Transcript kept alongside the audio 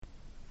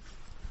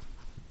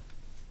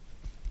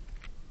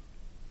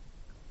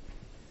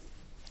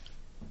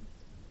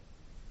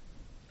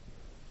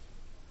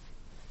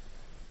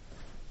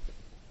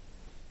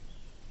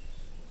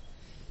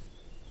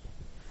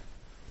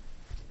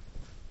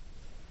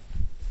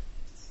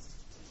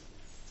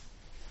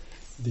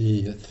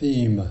The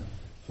theme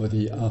for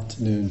the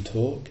afternoon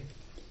talk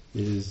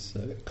is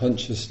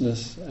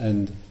consciousness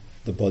and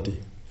the body.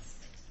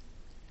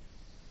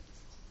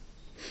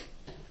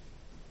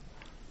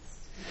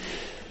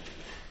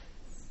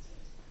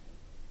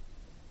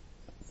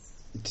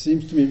 It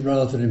seems to me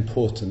rather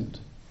important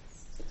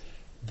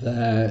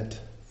that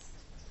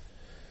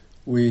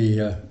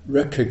we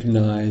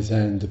recognize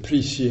and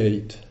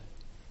appreciate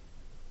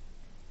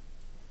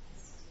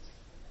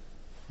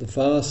the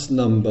vast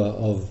number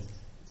of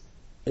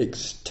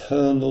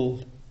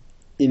external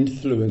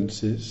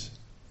influences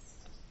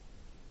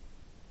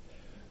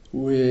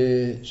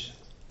which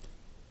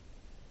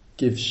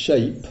give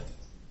shape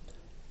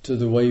to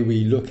the way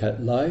we look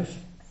at life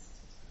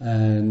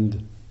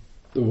and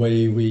the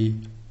way we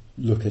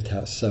look at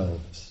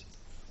ourselves.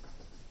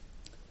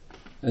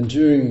 And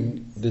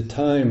during the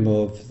time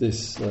of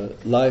this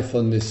life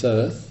on this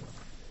earth,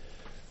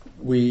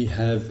 we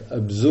have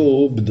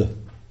absorbed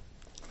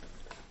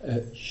a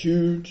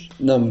huge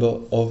number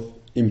of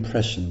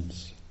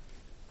impressions.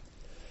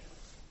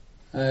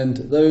 And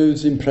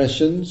those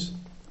impressions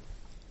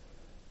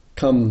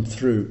come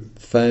through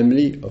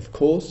family, of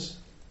course,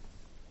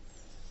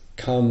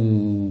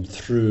 come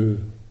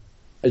through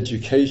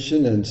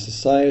education and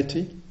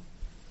society,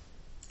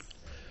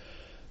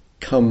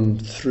 come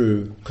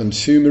through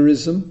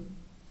consumerism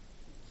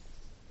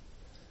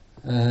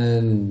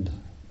and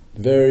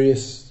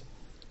various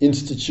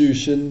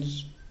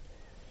institutions,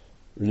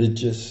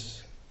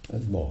 religious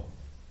and more.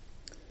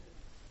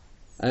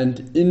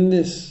 And in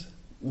this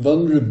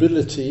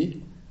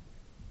vulnerability,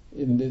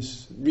 in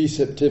this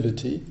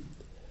receptivity,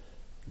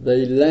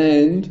 they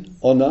land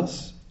on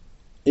us,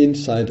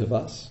 inside of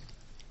us,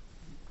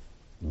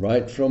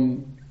 right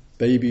from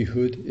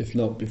babyhood, if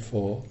not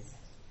before,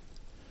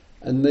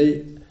 and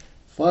they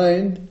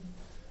find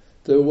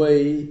their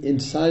way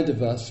inside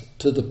of us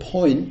to the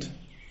point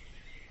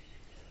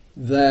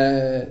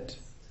that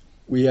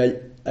we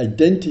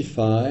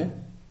identify,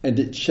 and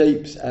it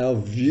shapes our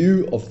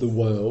view of the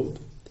world,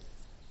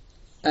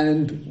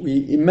 and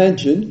we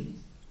imagine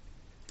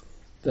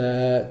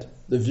that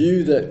the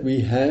view that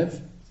we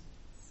have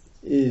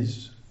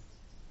is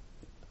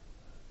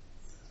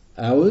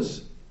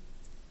ours.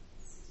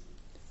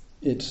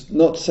 It's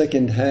not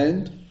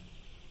second-hand.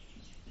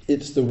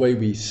 It's the way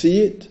we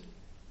see it.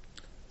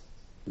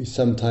 We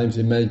sometimes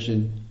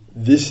imagine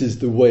this is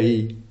the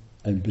way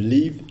and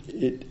believe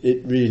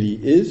it really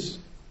is.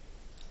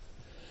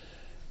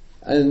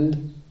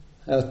 And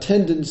our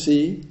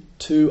tendency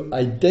to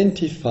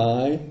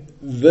identify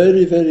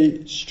very,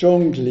 very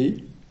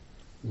strongly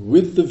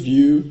with the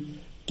view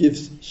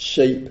gives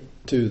shape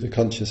to the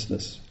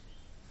consciousness.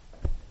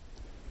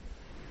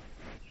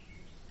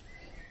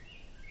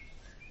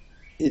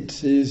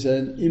 It is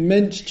an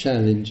immense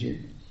challenge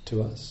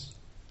to us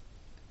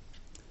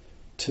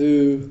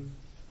to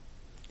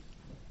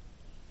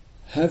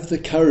have the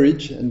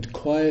courage and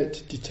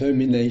quiet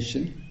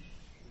determination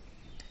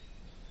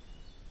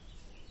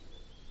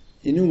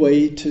in a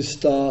way to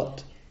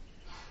start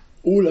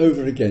all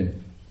over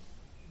again.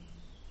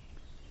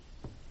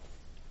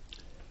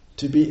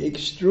 To be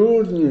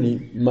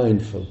extraordinarily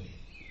mindful.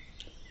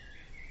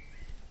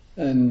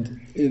 And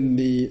in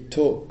the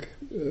talk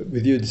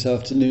with you this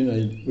afternoon,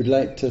 I would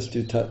like just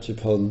to touch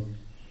upon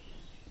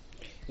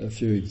a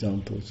few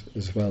examples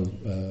as well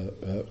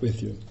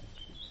with you.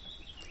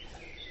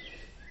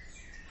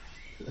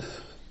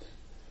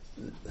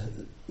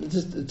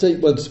 Just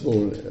take one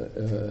small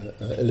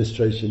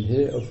illustration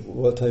here of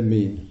what I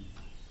mean.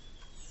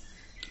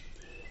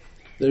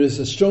 There is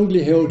a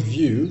strongly held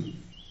view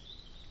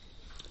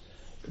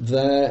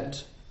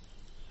that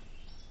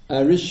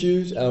our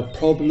issues, our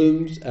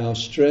problems, our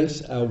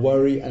stress, our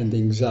worry and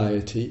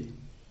anxiety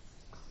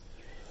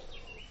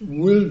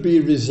will be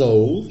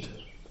resolved.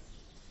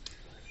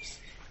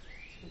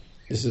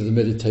 This is the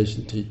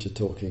meditation teacher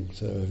talking,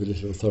 so I have a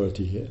little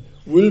authority here.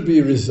 Will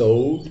be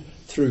resolved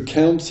through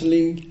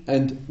counselling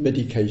and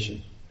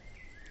medication.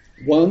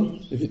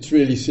 1, if it's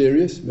really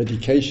serious,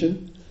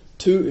 medication.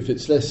 2, if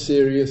it's less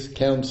serious,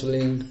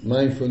 counselling,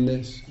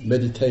 mindfulness,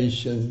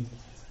 meditation,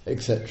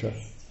 etc.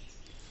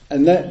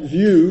 And that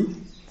view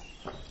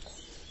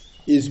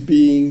is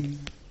being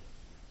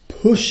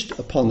pushed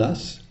upon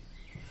us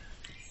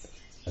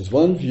as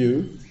one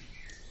view,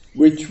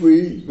 which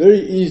we very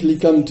easily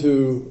come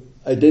to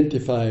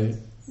identify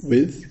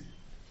with.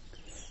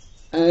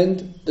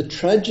 And the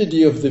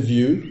tragedy of the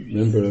view,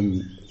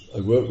 remember I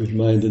work with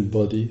mind and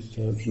body,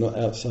 so it's not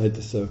outside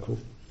the circle.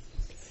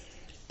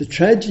 The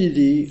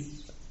tragedy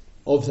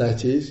of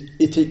that is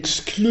it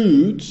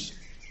excludes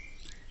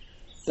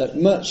that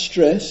much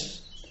stress,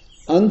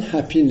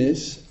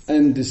 unhappiness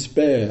and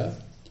despair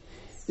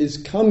is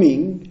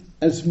coming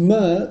as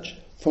much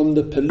from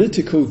the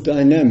political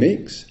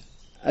dynamics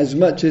as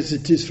much as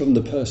it is from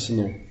the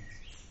personal.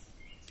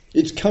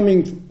 It's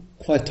coming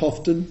quite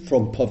often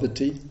from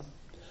poverty,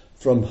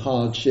 from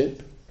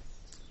hardship,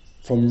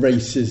 from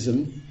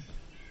racism,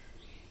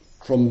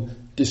 from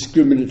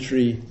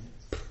discriminatory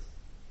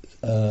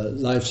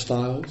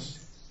lifestyles,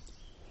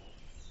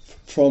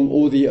 from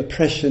all the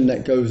oppression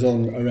that goes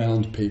on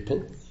around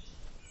people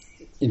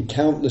in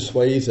countless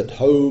ways, at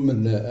home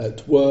and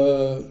at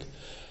work,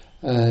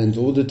 and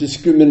all the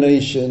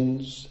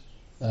discriminations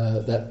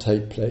that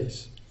take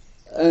place.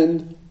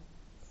 And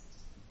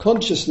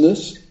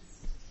consciousness,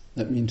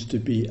 that means to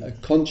be a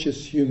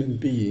conscious human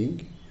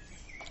being,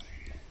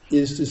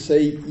 is to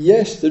say,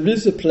 yes, there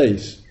is a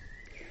place.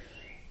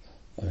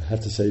 I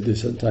have to say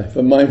this, don't I?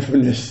 For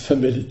mindfulness, for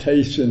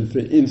meditation, for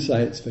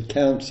insights, for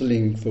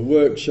counselling, for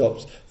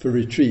workshops, for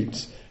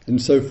retreats,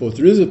 and so forth.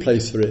 There is a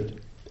place for it.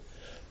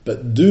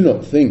 But do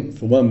not think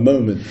for one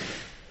moment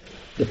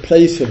the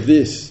place of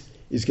this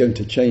is going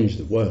to change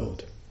the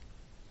world.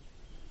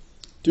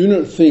 Do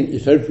not think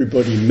if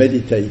everybody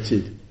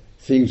meditated,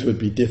 things would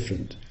be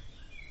different.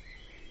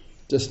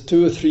 Just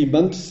 2 or 3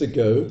 months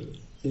ago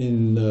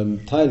in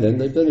Thailand,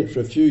 they've done it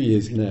for a few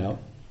years now,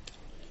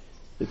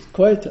 it's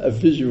quite a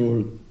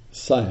visual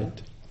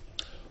sight.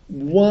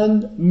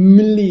 1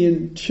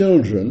 million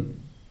children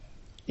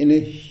in a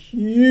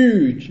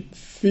huge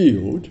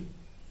field,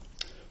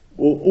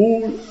 were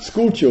all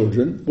school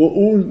children, were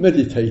all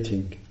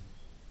meditating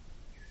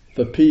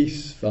for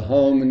peace, for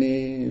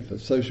harmony, for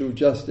social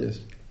justice.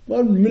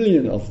 1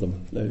 million of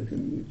them. You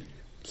can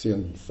see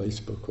on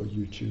Facebook or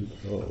YouTube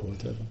or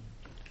whatever.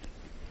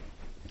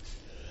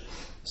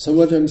 So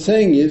what I'm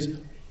saying is,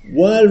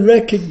 while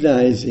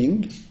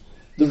recognizing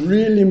the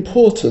real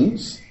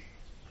importance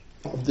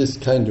of this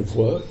kind of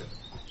work,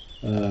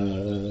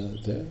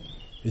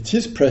 it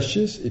is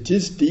precious, it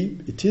is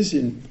deep, it is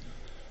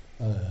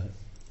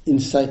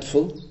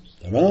insightful,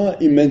 there are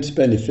immense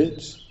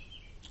benefits,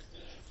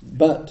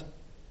 but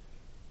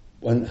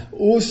one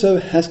also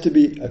has to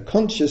be a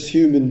conscious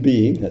human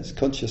being, that's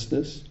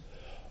consciousness,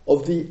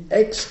 of the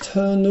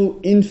external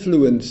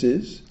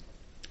influences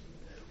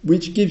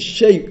which give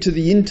shape to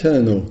the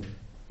internal.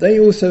 They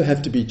also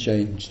have to be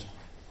changed.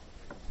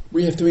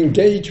 We have to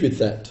engage with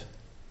that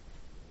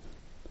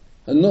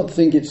and not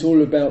think it's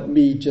all about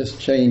me just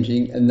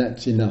changing and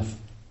that's enough.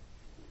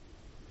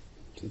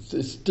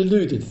 It's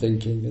deluded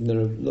thinking, and there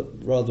are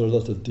rather a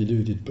lot of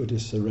deluded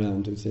Buddhists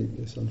around who think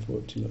this,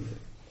 unfortunately.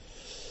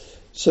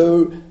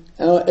 So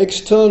our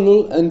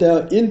external and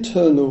our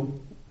internal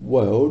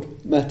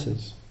world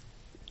matters.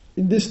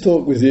 In this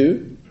talk with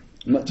you,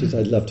 much as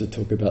I'd love to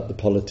talk about the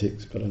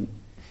politics, but I'm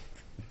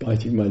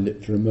biting my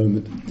lip for a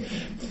moment.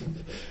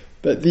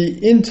 But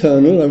the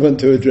internal I want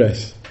to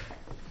address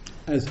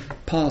as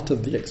part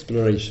of the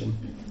exploration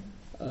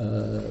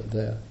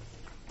there.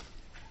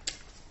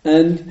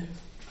 And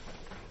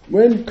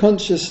when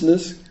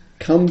consciousness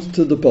comes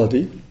to the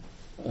body,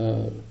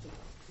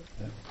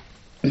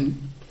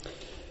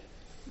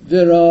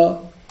 there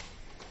are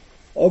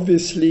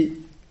obviously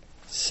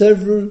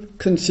several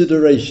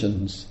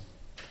considerations.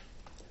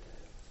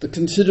 The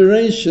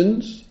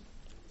considerations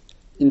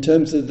in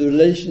terms of the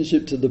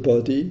relationship to the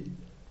body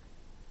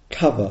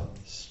cover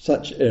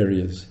such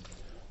areas.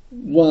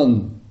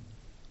 One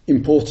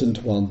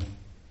important one,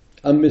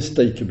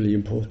 unmistakably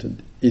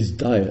important, is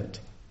diet.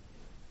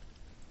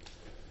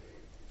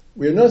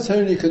 We're not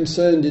only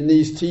concerned in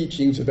these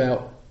teachings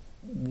about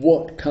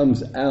what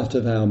comes out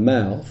of our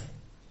mouth,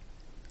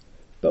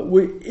 but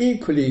we're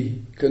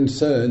equally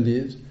concerned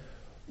is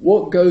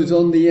what goes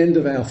on the end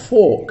of our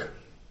fork,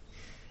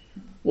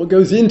 what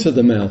goes into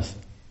the mouth.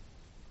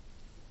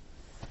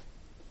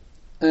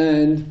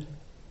 And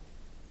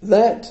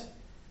that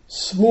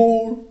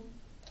small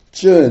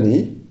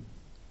journey,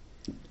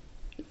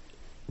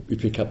 we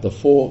pick up the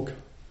fork,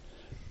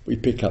 we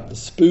pick up the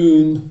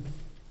spoon,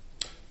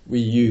 we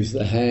use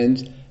the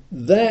hands,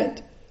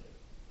 that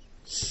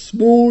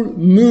small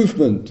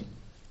movement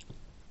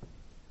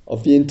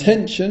of the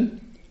intention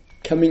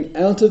coming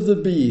out of the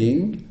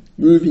being,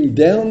 moving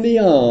down the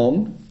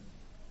arm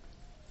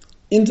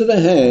into the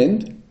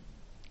hand,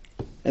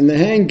 and the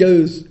hand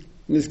goes,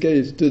 in this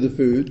case, to the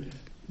food.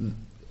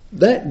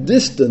 That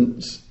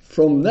distance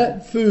from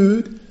that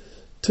food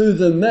to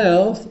the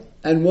mouth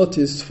and what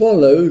is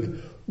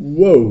swallowed,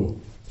 whoa,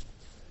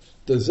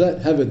 does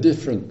that have a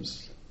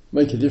difference,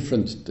 make a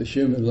difference to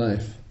human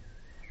life?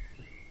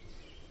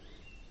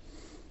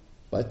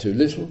 By too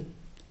little,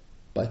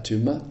 by too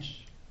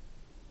much,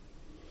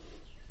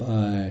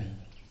 by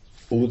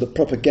all the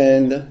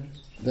propaganda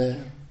there,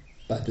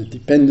 by the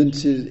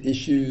dependencies,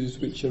 issues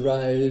which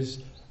arise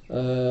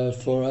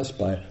for us,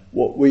 by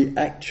what we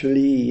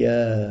actually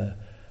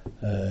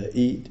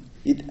eat.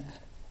 It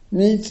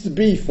needs to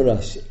be for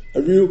us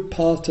a real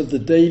part of the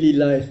daily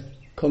life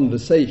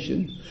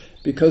conversation,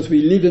 because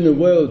we live in a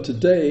world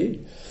today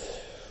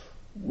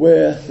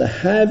where the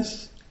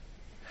haves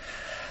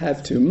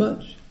have too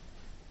much,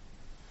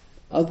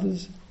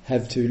 others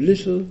have too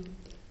little,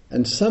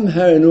 and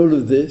somehow in all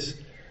of this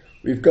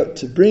we've got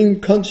to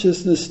bring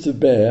consciousness to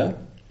bear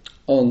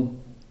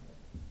on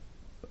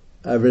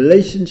our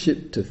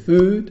relationship to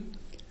food,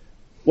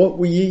 what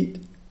we eat,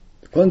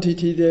 the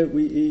quantity that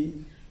we eat,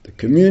 the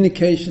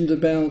communications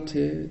about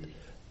it,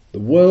 the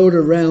world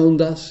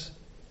around us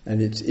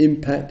and its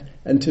impact,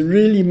 and to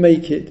really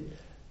make it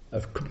a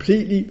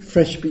completely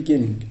fresh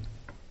beginning.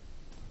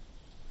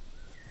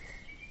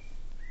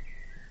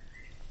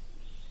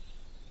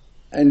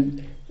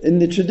 And in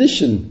the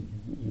tradition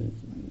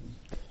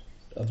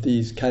of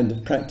these kind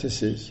of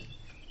practices,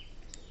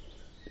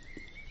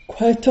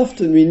 quite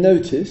often we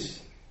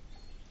notice,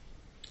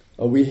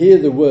 or we hear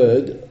the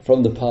word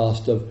from the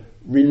past of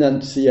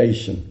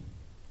renunciation.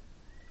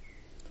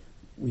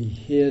 We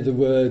hear the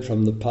word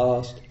from the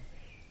past,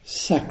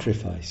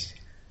 sacrifice,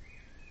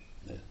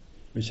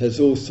 which has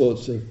all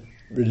sorts of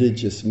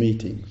religious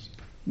meanings.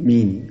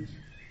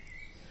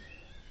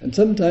 And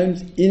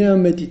sometimes in our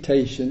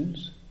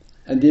meditations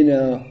and in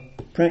our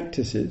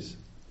practices,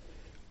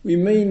 we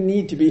may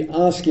need to be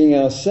asking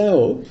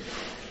ourselves,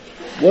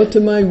 what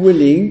am I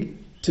willing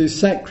to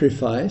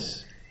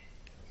sacrifice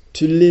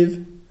to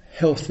live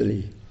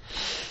healthily?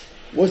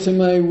 What am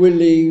I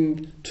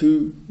willing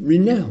to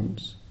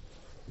renounce?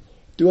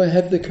 What do I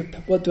have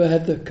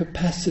the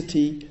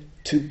capacity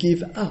to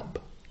give up?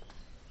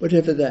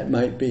 Whatever that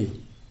might be.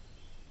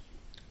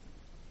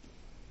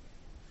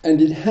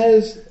 And it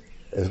has,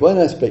 as one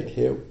aspect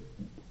here,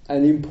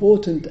 an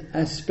important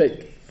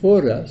aspect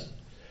for us,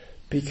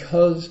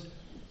 because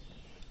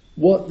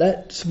what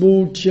that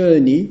small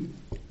journey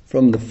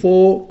from the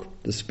fork,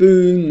 the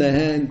spoon, the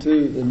hand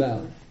to the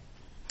mouth,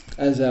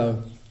 as our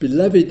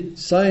beloved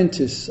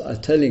scientists are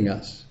telling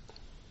us,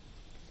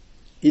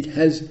 it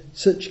has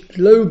such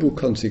global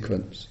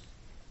consequence.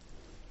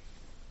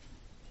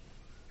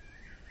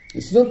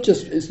 It's not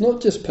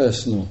just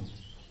personal.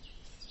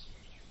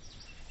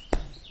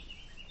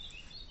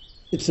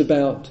 It's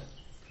about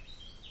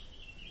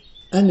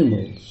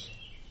animals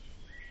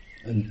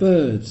and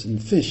birds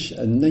and fish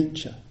and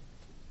nature.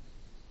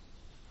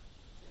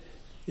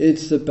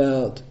 It's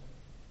about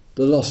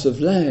the loss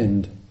of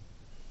land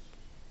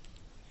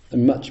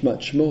and much,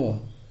 much more.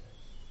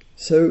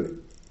 So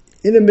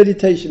in a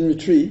meditation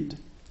retreat,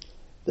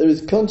 there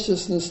is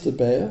consciousness to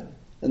bear,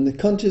 and the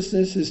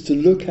consciousness is to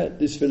look at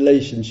this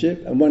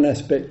relationship, and one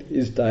aspect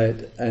is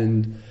diet,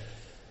 and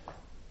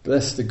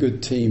bless the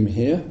good team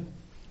here.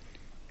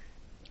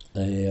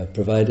 They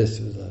provide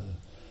us with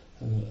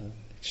an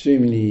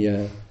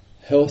extremely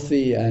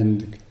healthy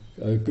and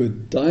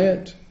good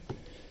diet,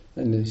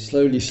 and then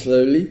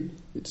slowly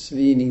it's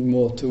leaning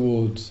more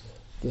towards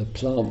the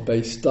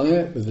plant-based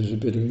diet with a little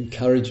bit of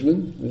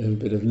encouragement, a little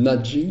bit of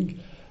nudging,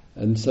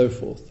 and so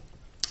forth.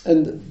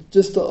 And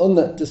just on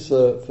that, just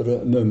for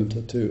a moment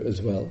or two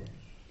as well,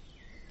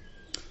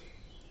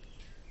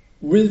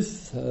 with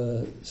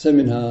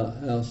Seminar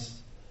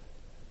House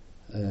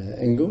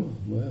Engel,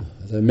 well,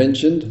 as I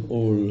mentioned,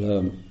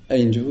 all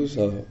angels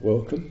are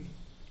welcome,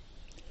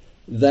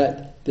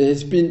 that there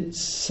has been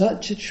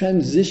such a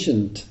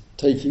transition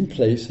taking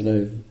place,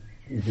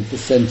 with the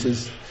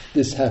centres,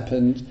 this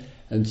happened,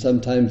 and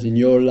sometimes in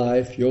your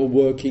life, your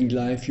working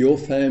life, your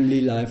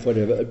family life,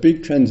 whatever, a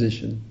big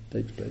transition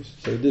takes place.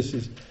 So this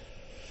is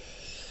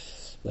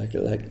like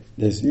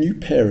there's new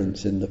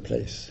parents in the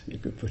place, you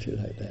could put it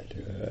like that,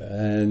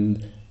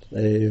 and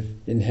they've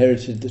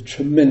inherited the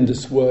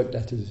tremendous work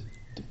that has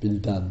been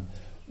done.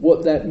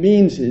 What that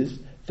means is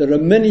there are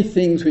many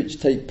things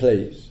which take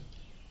place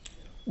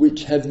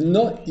which have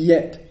not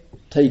yet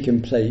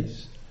taken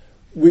place,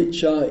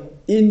 which are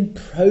in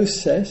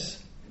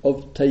process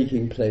of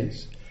taking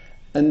place,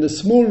 and the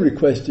small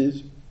request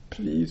is,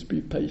 please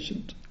be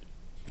patient.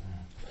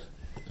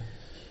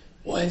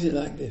 Why is it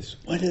like this?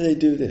 Why do they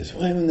do this?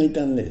 Why haven't they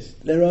done this?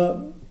 There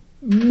are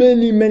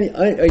many,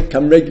 I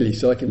come regularly,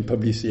 so I can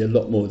probably see a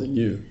lot more than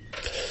you.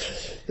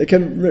 They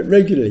come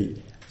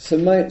regularly. So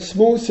my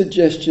small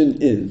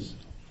suggestion is,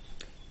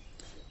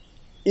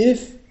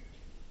 if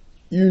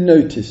you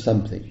notice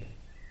something,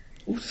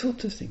 all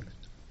sorts of things,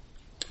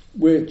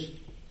 which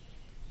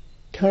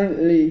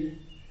currently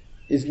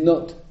is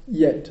not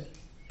yet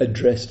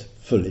addressed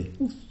fully,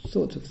 all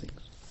sorts of things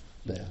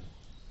there.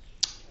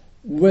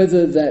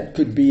 Whether that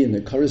could be in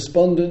a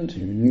correspondence,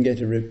 you didn't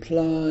get a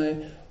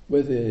reply,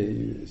 whether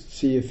you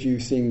see a few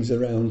things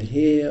around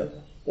here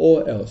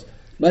or else.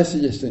 My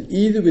suggestion,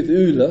 either with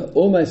Ula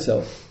or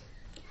myself,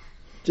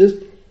 just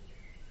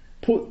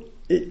put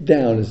it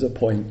down as a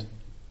point.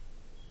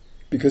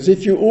 Because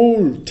if you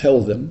all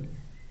tell them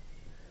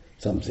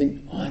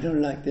something, I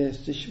don't like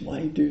this,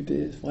 why do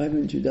this, why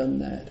haven't you done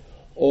that?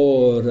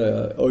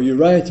 Or you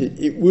write it,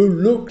 it will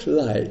look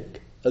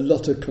like a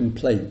lot of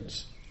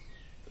complaints.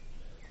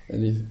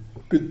 And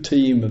a good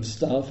team of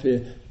staff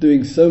here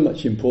doing so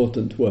much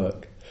important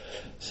work.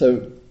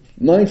 So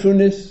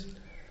mindfulness,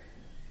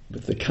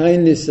 with the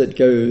kindness that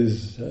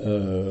goes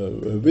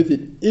with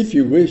it, if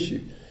you wish,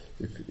 you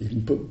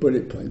can put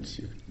bullet points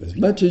as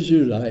much as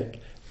you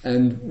like,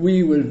 and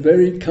we will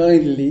very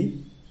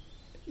kindly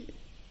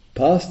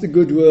pass the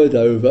good word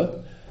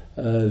over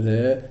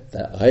there,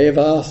 that I have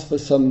asked for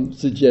some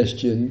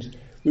suggestions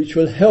which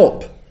will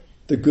help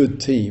the good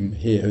team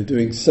here who are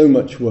doing so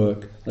much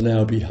work on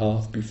our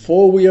behalf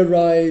before we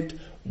arrived,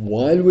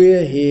 while we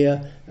are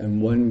here,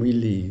 and when we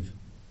leave.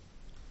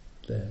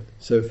 There.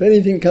 So if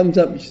anything comes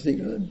up, you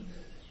think,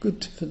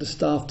 good for the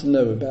staff to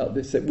know about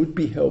this, that would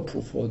be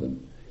helpful for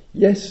them.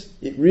 Yes,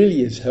 it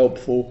really is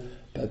helpful,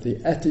 but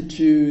the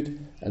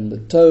attitude and the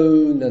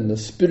tone and the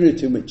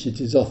spirit in which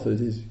it is offered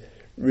is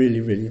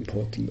really, really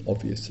important,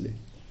 obviously,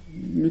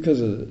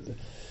 because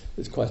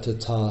it's quite a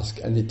task,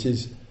 and it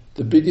is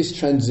the biggest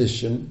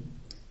transition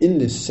in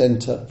this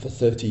centre for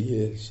 30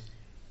 years.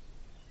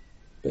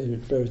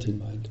 Bear it in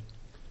mind.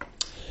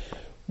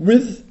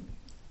 With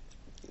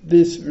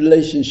this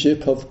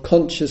relationship of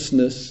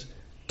consciousness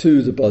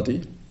to the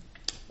body,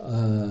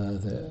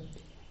 there,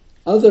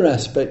 other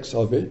aspects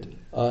of it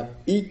are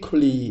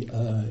equally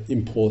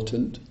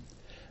important,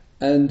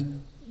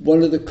 and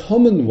one of the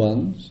common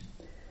ones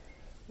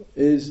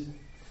is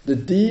the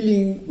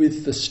dealing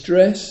with the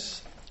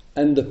stress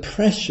and the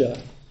pressure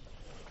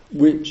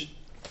which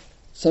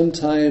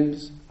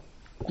sometimes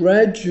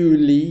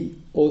gradually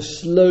or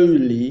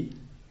slowly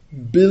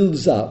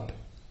builds up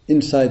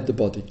inside the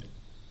body.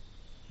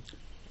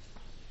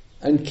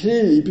 And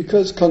clearly,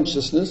 because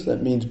consciousness,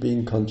 that means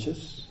being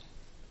conscious,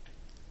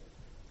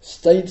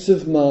 states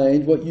of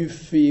mind, what you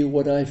feel,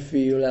 what I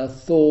feel, our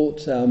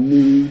thoughts, our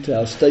moods,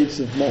 our states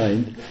of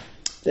mind,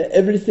 that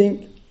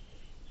everything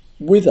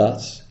with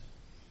us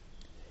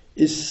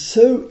is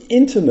so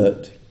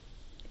intimate,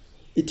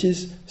 it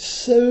is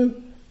so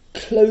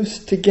close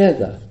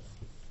together,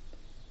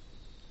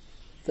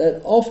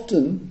 that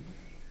often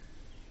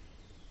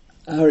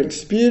our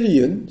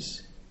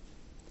experience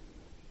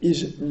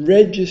is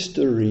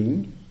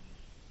registering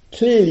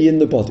clearly in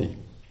the body.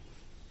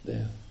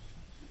 There,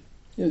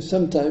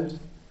 sometimes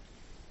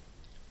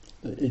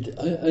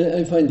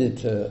I find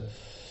it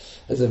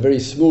as a very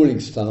small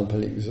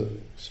example. It was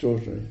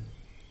extraordinary.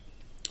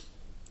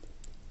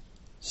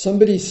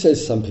 Somebody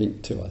says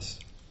something to us.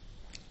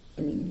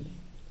 I mean,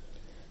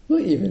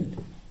 not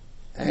even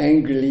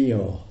angrily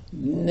or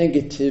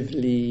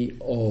negatively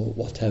or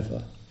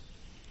whatever.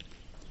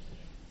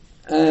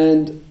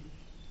 And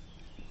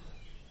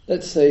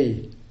let's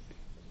say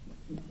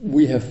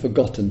we have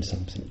forgotten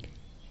something,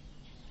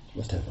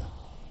 whatever.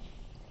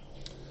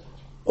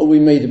 Or we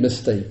made a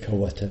mistake or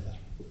whatever.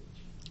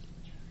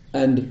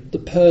 And the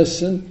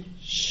person,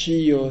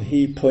 she or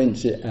he,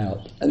 points it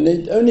out. And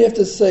they only have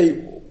to say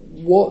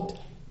what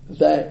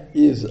that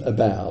is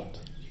about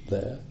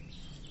there.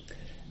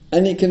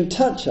 And it can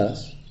touch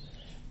us,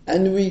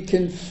 and we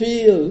can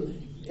feel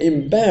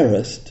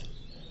embarrassed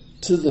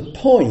to the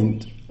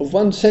point of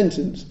one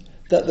sentence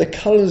that the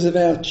colours of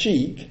our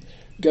cheek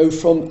go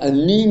from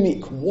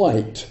anemic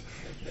white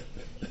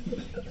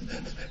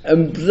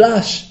and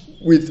blush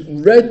with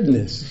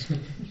redness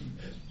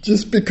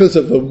just because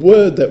of a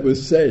word that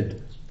was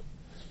said.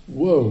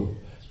 Whoa,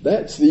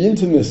 that's the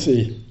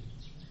intimacy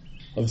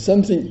of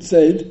something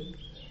said.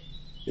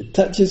 It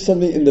touches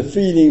something in the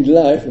feeling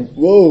life, and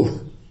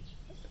whoa,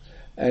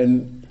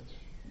 and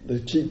the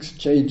cheeks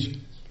change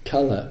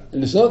colour.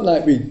 And it's not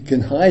like we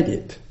can hide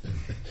it.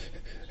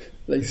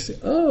 They say,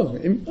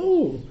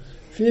 oh,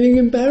 feeling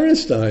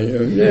embarrassed, are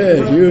you?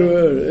 Yes, you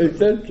are,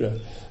 etc.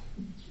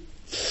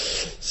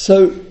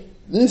 So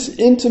this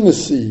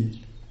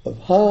intimacy of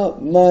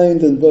heart,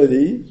 mind and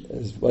body,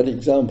 as one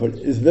example,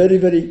 is very,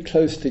 very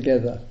close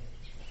together.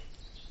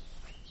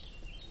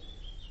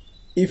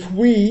 If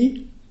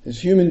we, as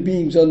human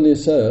beings on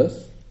this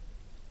earth,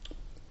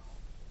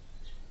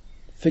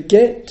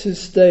 forget to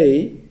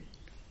stay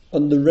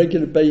on the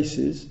regular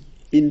basis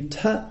in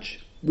touch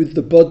with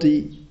the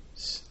body's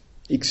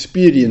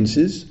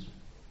experiences,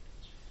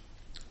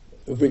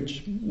 of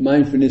which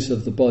mindfulness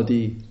of the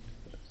body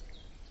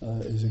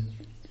is a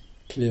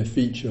clear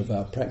feature of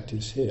our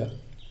practice here.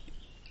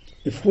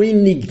 If we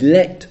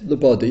neglect the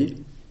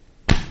body,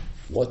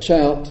 watch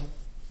out,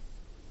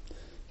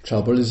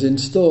 trouble is in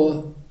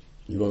store,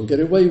 you won't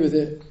get away with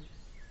it.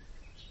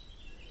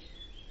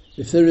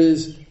 If there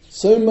is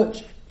so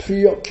much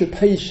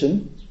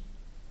preoccupation,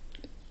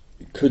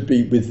 it could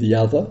be with the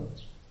other,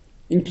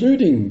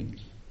 including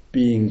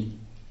being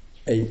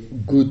a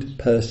good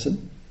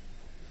person,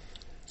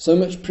 so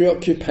much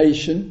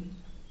preoccupation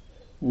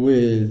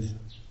with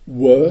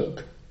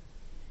work,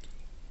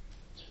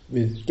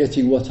 with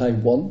getting what I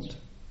want,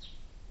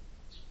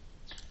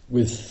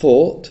 with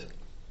thought,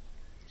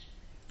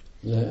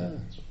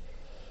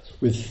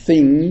 with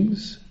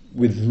things,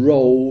 with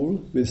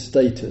role, with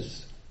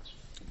status.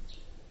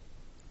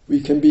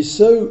 We can be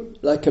so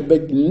like a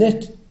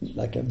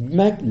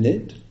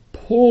magnet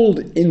pulled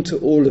into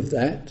all of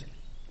that,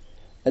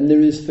 and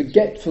there is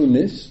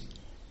forgetfulness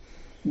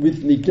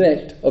with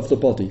neglect of the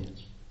body.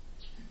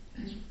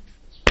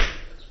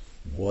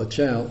 Watch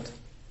out.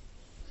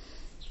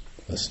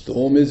 A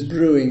storm is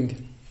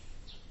brewing.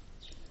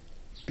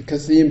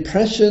 Because the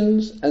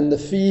impressions and the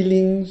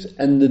feelings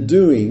and the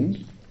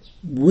doing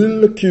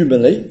will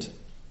accumulate,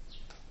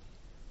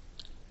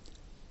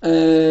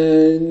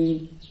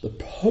 and the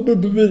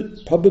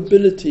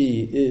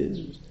probability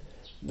is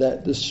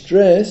that the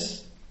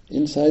stress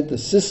inside the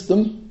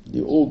system,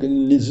 the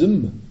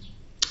organism,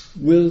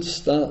 will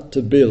start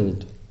to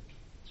build.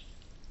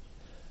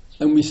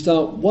 And we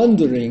start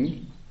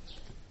wondering,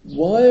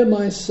 why am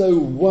I so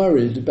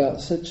worried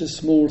about such a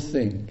small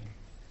thing?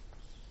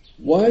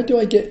 Why do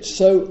I get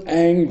so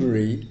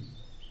angry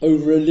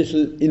over a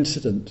little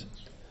incident?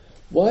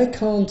 Why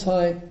can't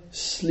I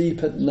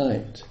sleep at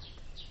night?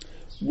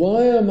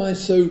 why am I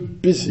so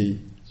busy?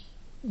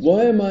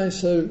 Why am I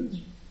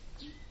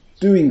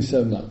doing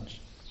so much?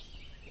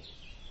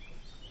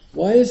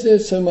 Why is there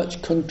so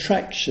much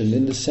contraction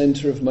in the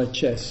center of my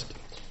chest?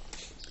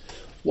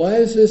 Why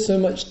is there so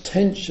much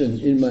tension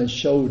in my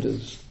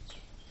shoulders?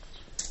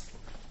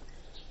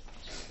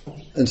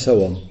 And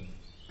so on.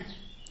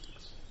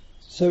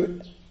 So,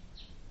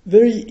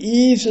 very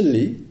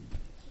easily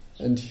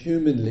and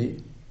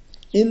humanly,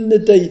 in the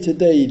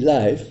day-to-day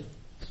life,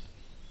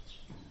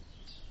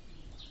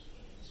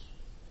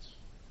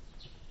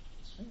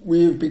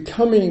 we're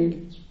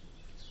becoming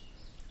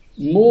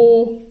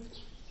more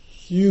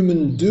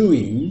human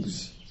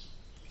doings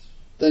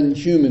than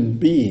human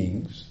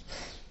beings,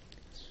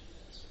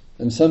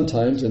 and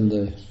sometimes, in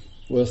the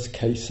worst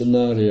case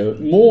scenario,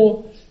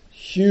 more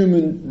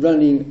human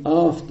running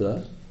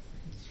after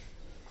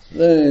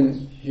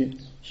than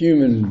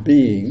human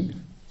being,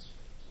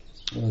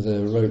 as I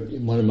wrote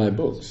in one of my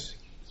books.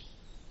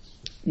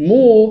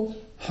 More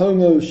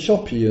Homo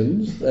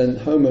sapiens than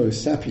Homo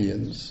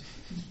sapiens.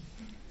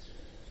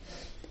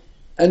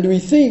 And we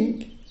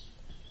think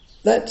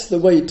that's the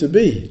way to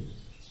be.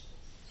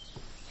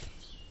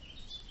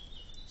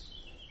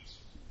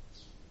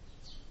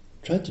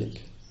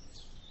 Tragic.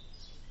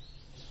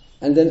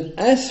 And an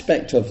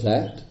aspect of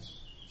that,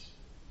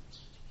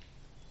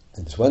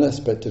 and it's one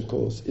aspect of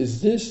course,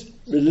 is this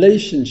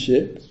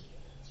relationship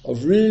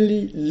of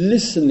really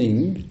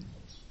listening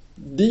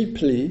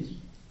deeply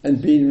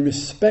and being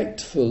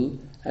respectful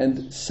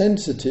and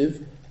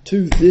sensitive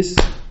to this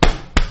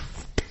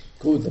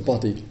called the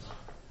body,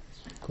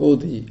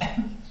 called the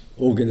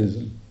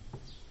organism,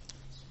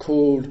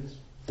 called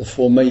the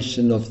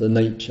formation of the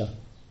nature.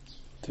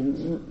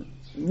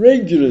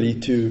 Regularly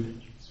to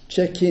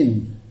check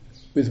in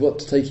with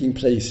what's taking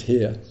place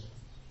here.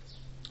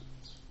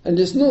 And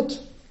it's not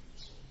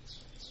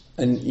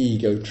an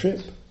ego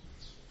trip.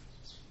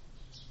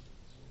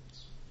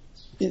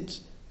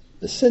 It's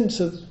the sense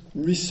of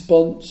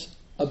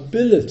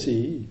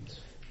responsibility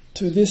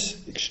to this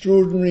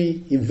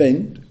extraordinary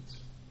event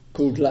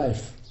called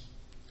life,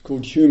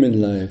 called human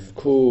life,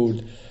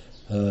 called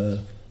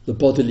the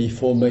bodily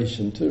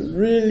formation, to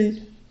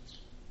really,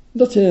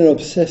 not in an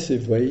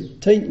obsessive way,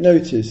 take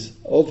notice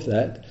of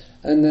that.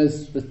 And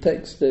as the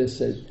text there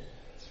said,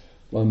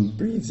 one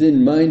breathes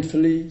in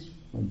mindfully,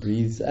 one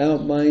breathes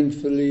out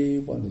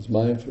mindfully, one is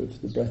mindful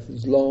if the breath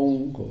is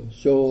long or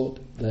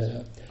short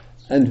there,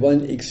 and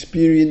one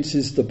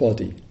experiences the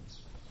body.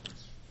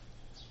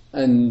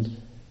 And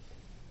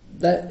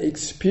that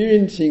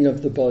experiencing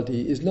of the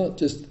body is not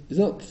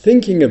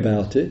thinking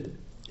about it,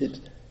 it's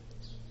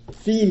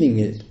feeling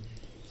it.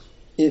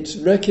 It's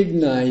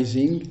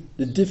recognizing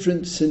the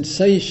different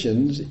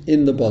sensations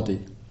in the body.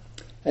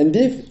 And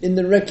if in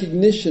the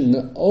recognition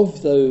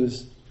of the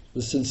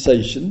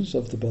sensations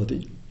of the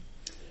body,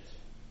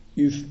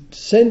 you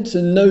sense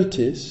and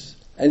notice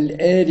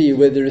an area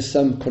where there is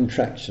some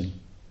contraction.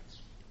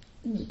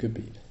 It could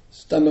be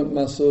stomach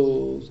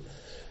muscles,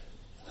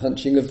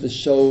 hunching of the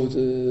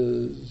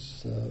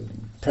shoulders,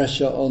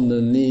 pressure on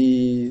the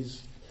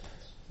knees,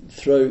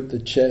 throat, the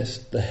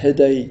chest, the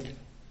headache,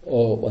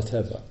 or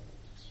whatever.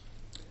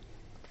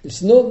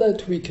 It's not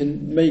that we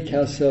can make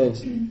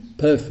ourselves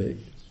perfect,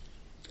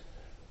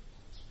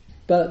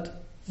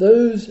 but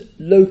those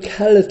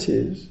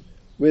localities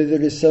where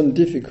there is some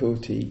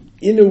difficulty,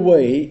 in a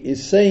way,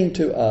 is saying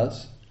to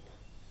us,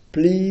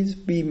 please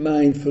be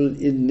mindful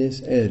in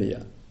this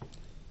area.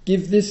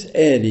 Give this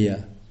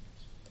area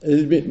a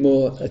little bit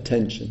more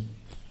attention.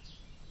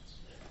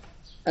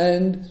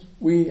 And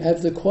we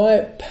have the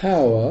quiet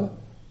power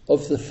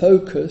of the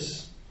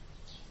focus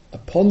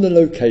upon the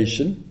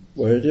location,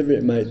 wherever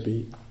it might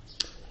be,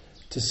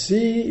 to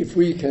see if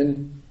we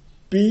can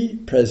be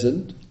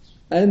present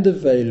and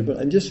available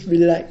and just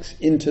relax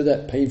into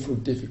that painful,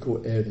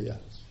 difficult area.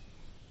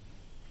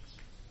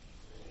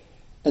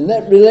 And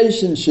that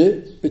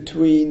relationship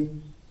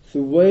between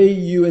the way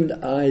you and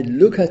I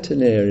look at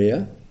an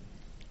area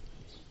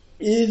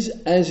is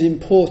as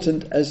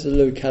important as the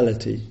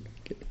locality.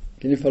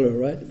 Can you follow,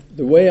 right?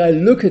 The way I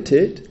look at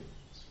it,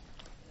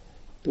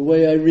 the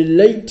way I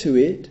relate to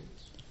it,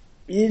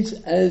 is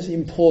as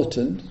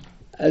important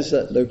as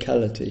that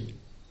locality.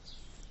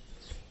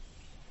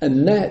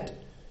 And that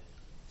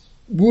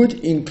would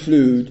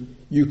include,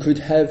 you could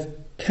have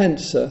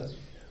cancer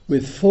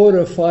with 4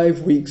 or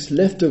 5 weeks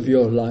left of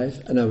your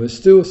life, and I would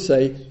still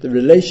say the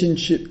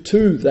relationship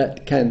to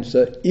that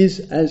cancer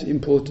is as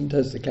important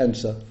as the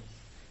cancer.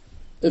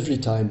 Every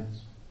time.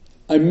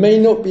 I may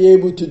not be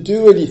able to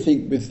do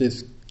anything with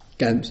this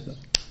cancer.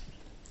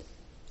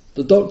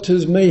 The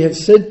doctors may have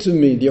said to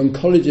me, the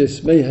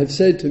oncologists may have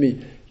said to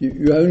me,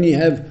 you only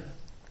have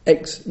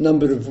X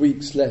number of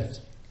weeks left.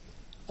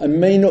 I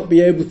may not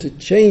be able to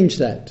change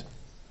that,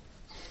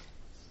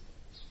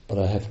 but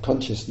I have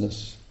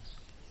consciousness.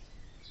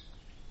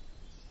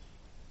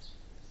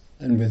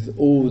 And with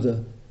all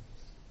the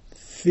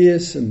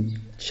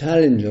fearsome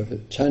challenge of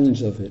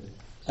it,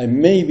 I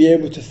may be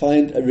able to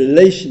find a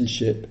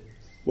relationship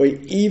where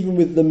even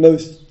with the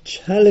most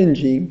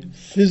challenging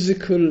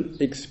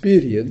physical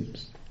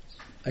experience,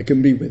 I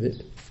can be with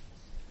it.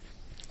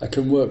 I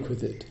can work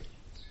with it.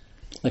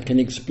 I can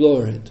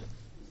explore it.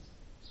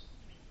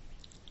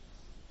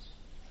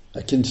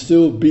 I can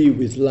still be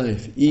with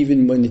life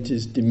even when it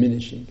is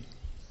diminishing.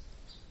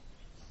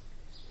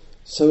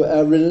 So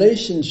our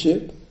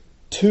relationship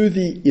to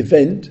the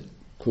event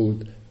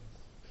called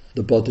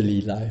the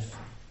bodily life,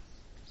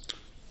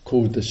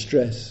 called the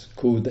stress,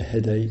 called the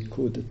headache,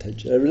 called the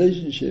tension, our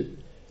relationship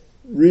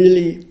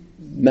really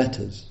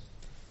matters.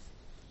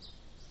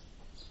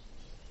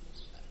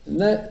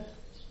 And that,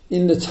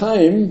 in the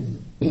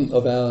time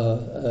of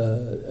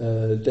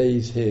our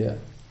days here,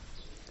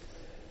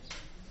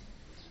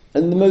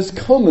 and the most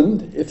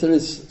common, if there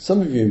is,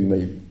 some of you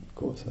may, of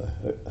course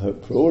I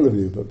hope for all of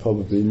you, but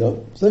probably not,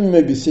 some of you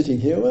may be sitting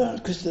here, well,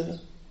 Christopher,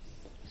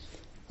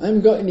 I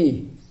haven't got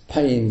any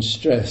pain,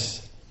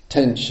 stress,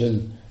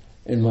 tension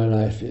in my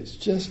life. It's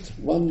just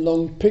one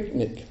long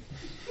picnic.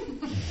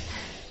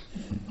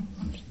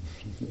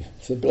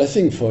 It's a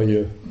blessing for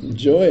you.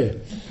 Enjoy.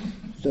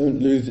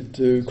 Don't lose it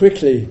too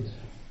quickly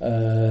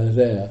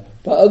there.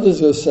 But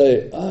others will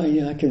say, oh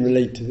yeah, I can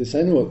relate to this.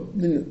 I know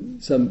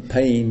what some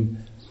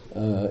pain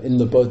in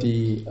the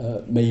body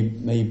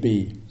may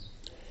be.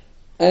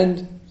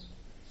 And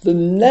the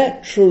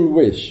natural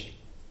wish,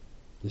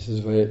 this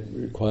is where it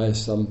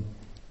requires some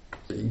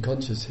being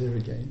conscious here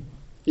again,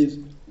 is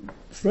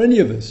for any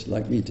of us,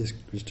 like me,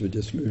 Christopher,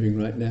 just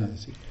moving right now, you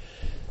see,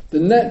 the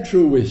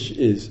natural wish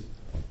is,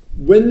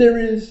 when there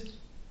is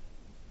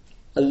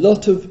a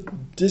lot of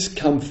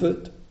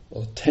discomfort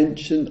or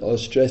tension or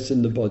stress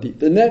in the body,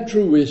 the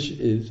natural wish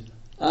is,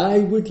 I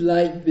would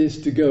like this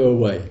to go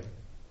away.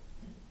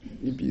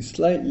 You'd be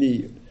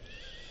slightly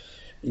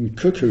in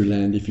cuckoo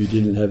land if you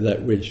didn't have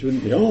that wish,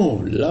 wouldn't you?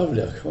 Oh,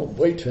 lovely, I can't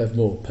wait to have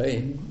more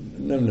pain.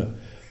 No.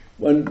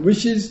 One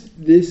wishes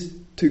this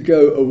to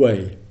go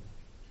away.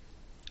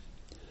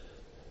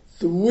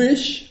 The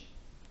wish,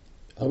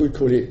 I would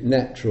call it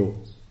natural,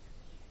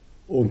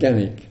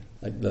 organic,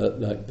 like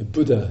the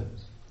Buddha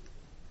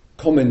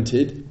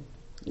commented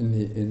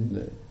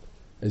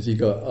as he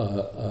got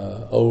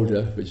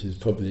older, which is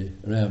probably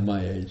around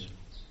my age.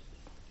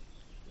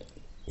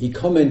 He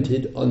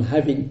commented on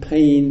having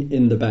pain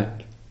in the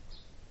back.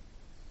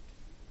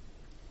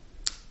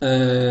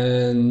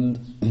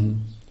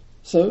 And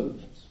so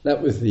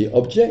that was the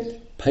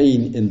object,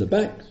 pain in the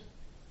back,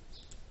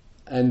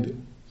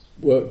 and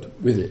worked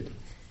with it.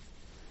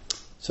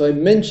 So I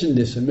mentioned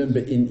this, I remember,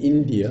 in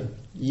India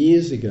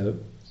years ago,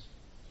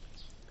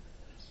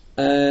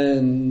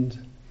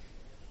 and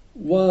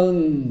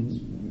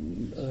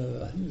one,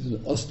 I think it was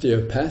an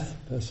osteopath,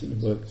 person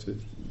who works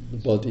with the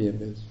body and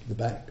with the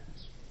back,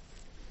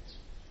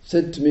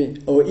 said to me,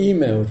 or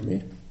emailed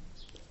me,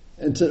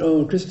 and said,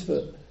 oh,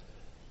 Christopher,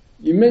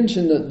 you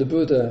mentioned that the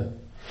Buddha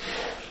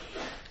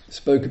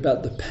spoke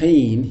about the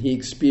pain he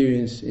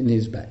experienced in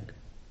his back.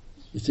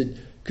 He said,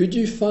 could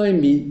you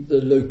find me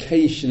the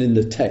location in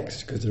the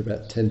text, because there are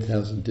about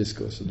 10,000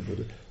 discourses of the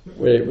Buddha,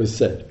 where it was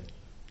said.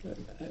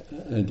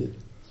 I did.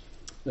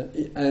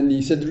 And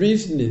he said, the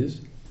reason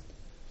is,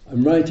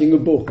 I'm writing a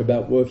book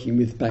about working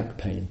with back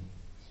pain.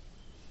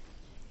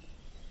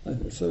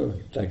 And so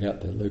I dug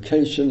out the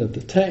location of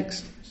the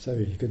text so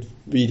he could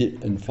read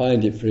it and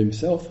find it for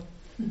himself.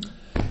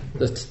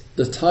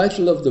 The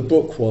title of the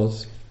book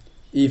was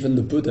Even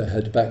the Buddha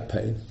Had Back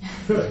Pain.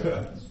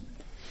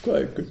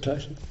 Quite a good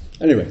title.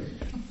 Anyway,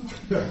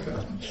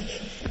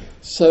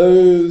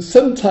 so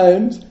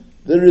sometimes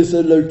there is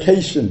a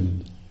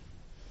location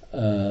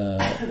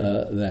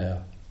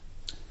there.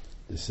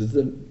 This is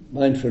the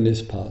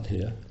mindfulness part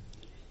here.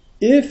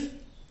 If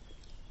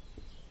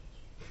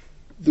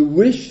the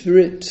wish for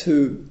it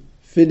to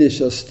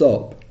finish or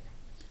stop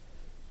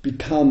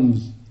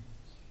becomes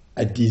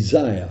a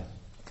desire,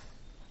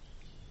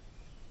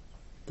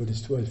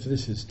 Buddhist word for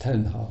this is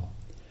tanha,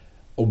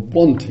 a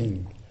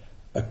wanting,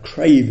 a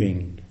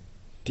craving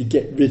to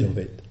get rid of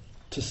it,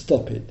 to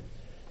stop it,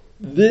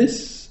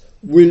 this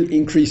will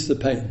increase the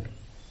pain.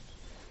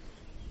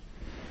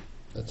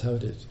 That's how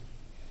it is.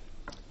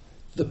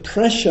 The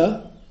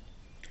pressure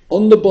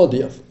on the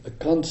body, I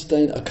can't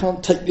stay, I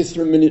can't take this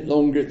for a minute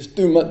longer, it's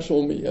too much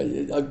for me,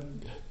 I've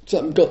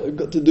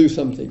got to do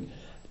something.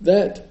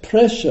 That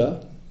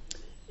pressure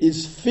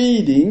is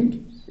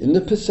feeding, in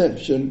the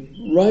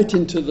perception, right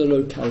into the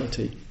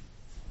locality.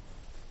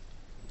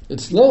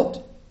 It's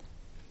not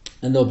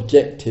an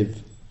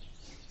objective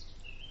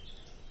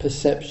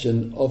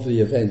perception of the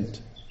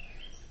event.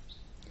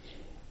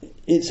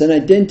 It's an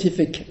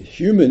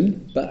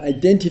human, but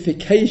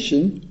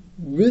identification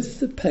with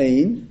the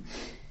pain.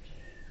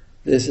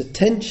 There's a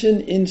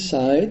tension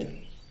inside,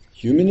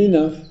 human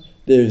enough,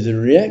 there is a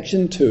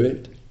reaction to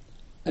it,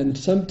 and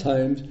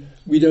sometimes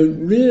we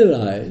don't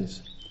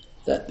realise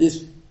that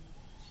this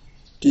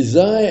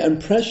desire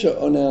and pressure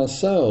on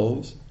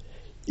ourselves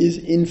is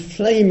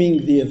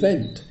inflaming the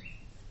event.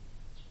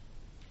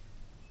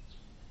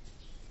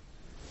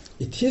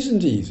 It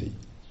isn't easy,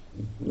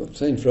 I'm not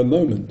saying for a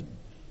moment.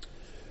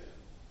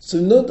 So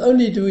not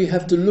only do we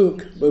have to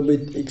look when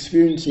we're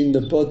experiencing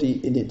the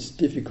body in its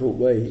difficult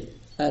way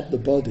at the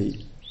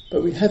body,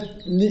 But we have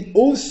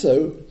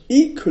also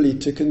equally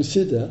to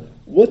consider,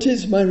 what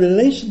is my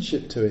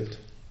relationship to it?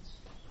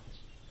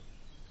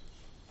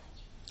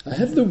 I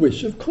have the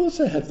wish, of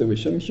course I have the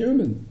wish, I'm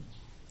human.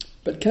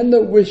 But can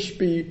the wish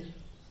be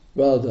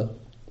rather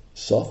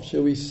soft,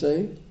 shall we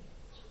say,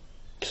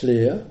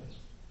 clear,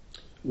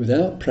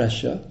 without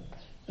pressure,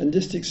 and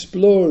just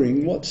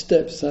exploring what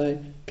steps I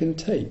can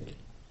take?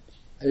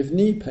 I have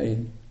knee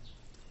pain.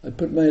 I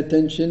put my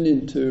attention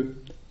into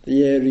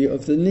the area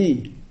of the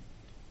knee.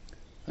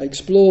 I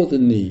explore the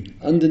knee,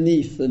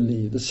 underneath the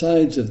knee, the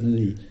sides of the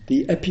knee,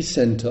 the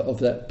epicenter of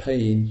that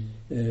pain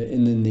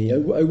in the knee. I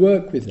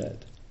work with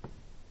that.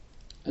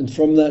 And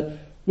from that,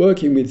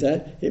 working with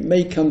that, it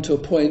may come to a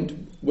point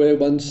where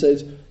one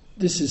says,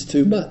 this is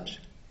too much,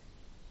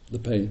 the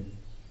pain.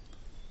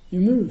 You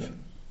move.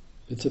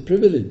 It's a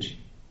privilege.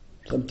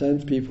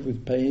 Sometimes people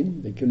with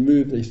pain, they can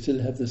move, they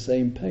still have the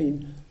same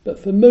pain. But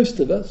for most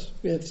of us,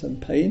 we have some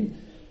pain.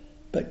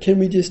 But can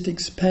we just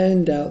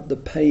expand out the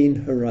pain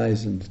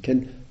horizons?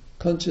 Can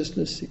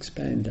consciousness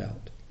expand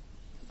out?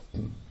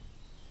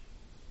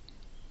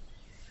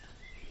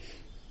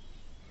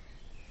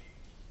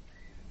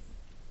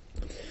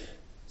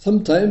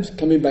 Sometimes,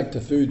 coming back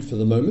to food for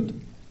the moment,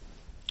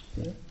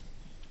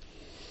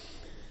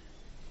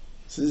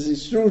 so this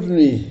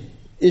extraordinary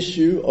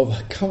issue of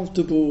a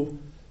comfortable,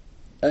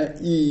 at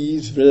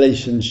ease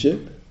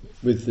relationship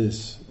with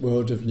this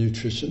world of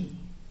nutrition.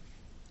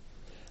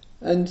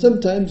 And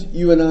sometimes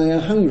you and I are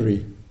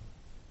hungry.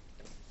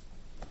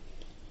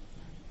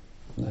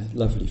 Nice,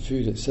 lovely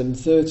food at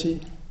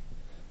 7:30,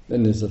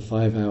 then there's a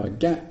 5-hour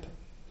gap,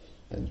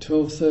 and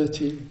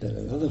 12:30, then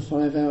another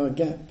 5-hour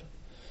gap,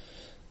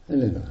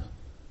 and then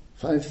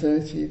a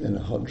 5:30, then a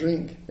hot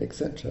drink,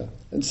 etc.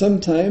 And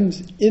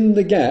sometimes in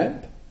the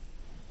gap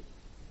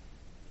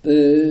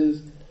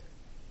there's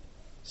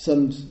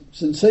some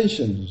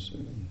sensations.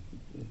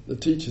 The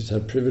teachers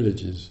have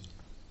privileges.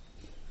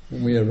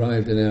 When we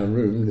arrived in our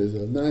room, there's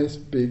a nice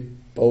big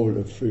bowl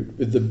of fruit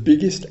with the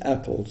biggest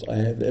apples I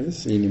have ever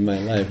seen in my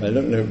life. I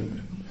don't know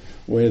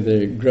where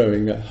they're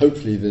growing.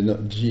 Hopefully they're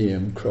not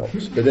GM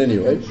crops. But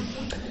anyway,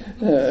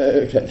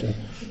 okay.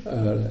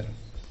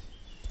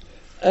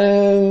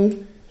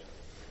 And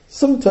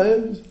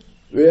sometimes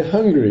we're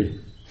hungry.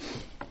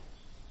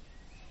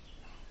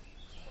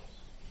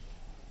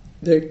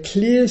 There are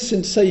clear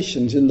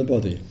sensations in the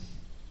body,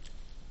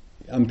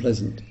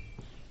 unpleasant.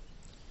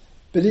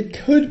 But it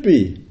could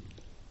be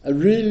a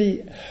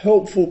really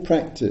helpful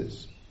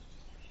practice,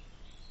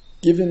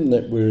 given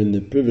that we're in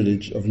the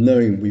privilege of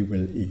knowing we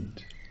will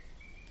eat.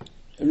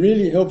 A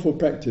really helpful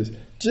practice,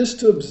 just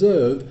to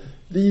observe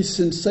these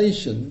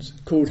sensations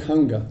called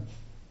hunger.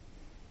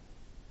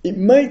 It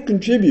might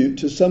contribute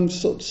to some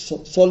sort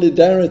of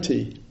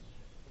solidarity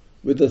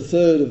with a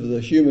third of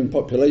the human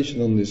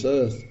population on this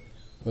earth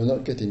who are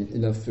not getting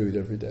enough food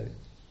every day.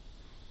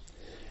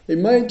 It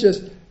might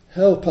just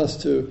help us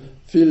to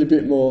feel a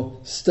bit more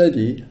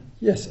steady.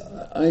 Yes,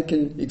 I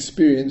can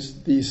experience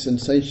these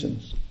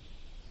sensations.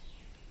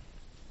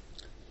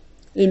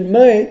 It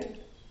might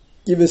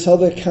give us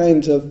other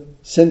kinds of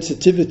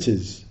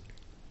sensitivities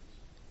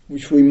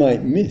which we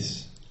might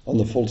miss on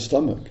the full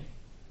stomach.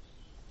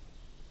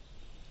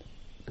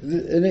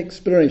 An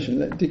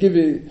exploration to give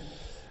you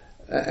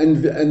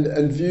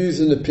and views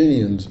and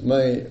opinions.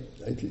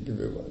 I could give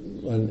you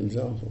one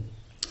example.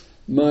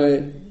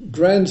 My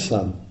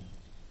grandson,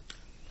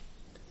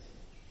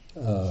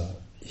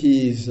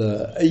 he's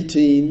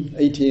 18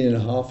 and a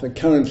half, and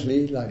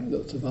currently, like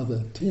lots of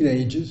other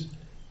teenagers,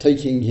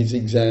 taking his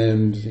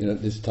exams,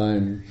 at this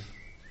time.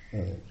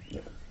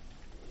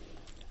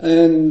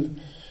 And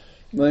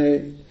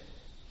my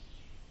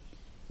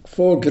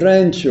 4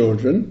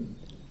 grandchildren,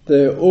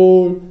 they're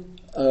all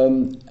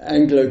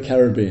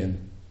Anglo-Caribbean.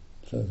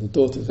 So the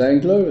daughter's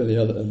Anglo,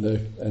 and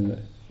the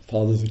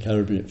fathers are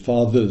Caribbean.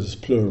 Fathers,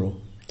 plural.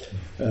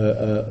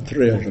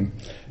 3 of them.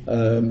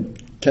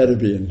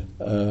 Caribbean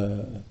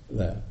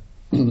there.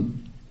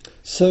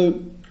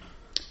 So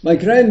my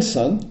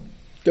grandson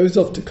goes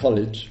off to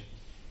college.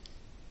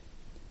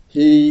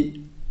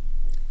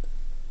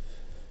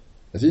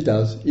 As he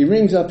does, he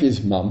rings up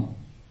his mum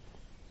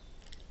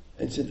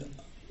and said,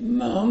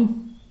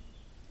 "Mum,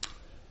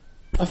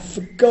 I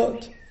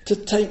forgot to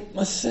take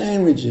my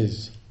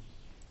sandwiches.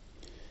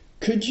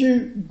 Could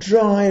you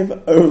drive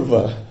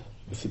over,"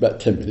 it's about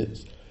 10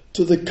 minutes,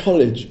 "to the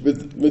college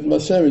with my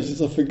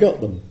sandwiches? I forgot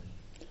them."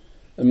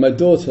 And my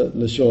daughter,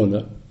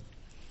 Lashona,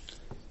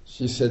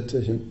 she said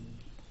to him,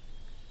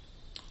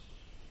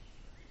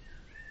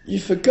 "You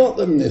forgot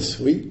them this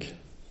week.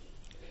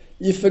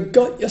 You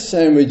forgot your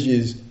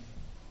sandwiches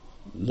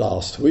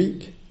last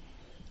week,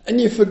 and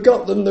you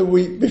forgot them the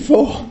week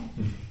before.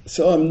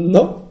 So I'm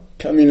not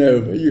coming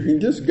over. You can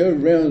just go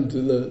round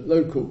to the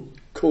local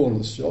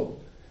corner shop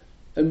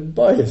and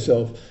buy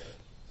yourself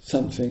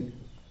something."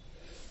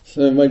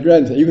 So my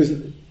grandson, he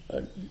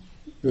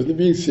wasn't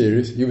being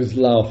serious. He was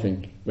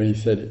laughing when he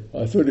said it.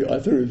 I thought it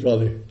was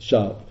rather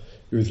sharp.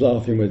 He was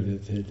laughing when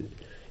he said it.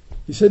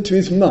 He said to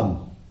his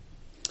mum,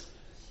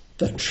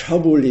 "The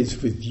trouble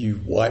is with you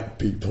white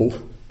people,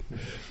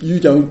 You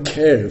don't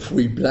care if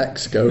we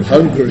blacks go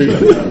hungry.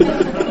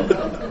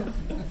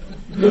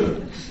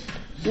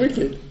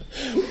 Wicked.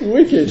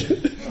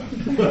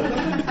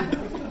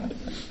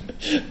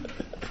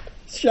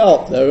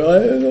 Sharp though.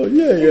 I thought,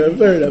 yeah,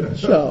 very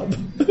sharp.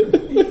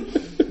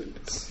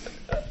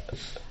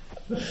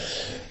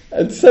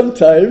 And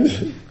sometimes,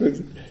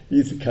 because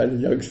he's the kind of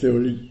youngster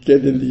who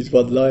get in these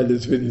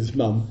one-liners with his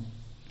mum,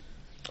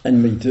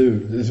 and me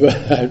too as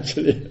well,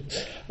 actually.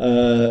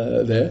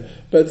 There,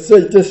 but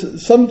so just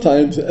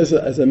sometimes,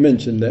 as I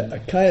mentioned there,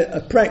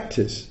 a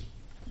practice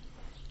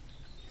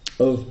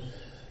of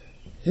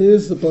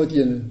here's the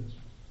body in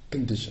a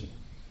condition.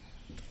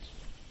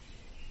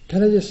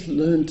 Can I just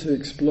learn to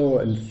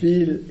explore and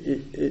feel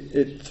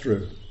it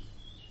through?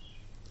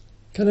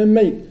 Can I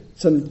make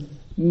some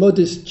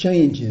modest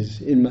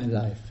changes in my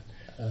life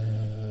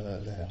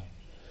there?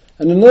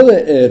 And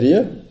another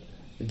area,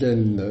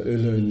 again,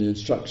 earlier in the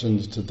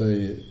instructions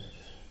today,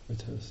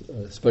 it has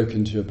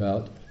spoken to you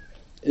about,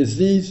 is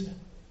these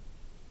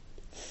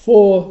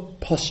 4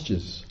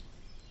 postures.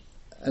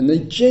 And they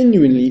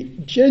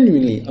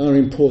genuinely are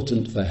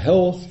important for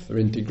health, for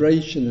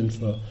integration,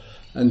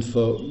 and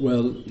for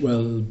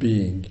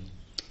well-being.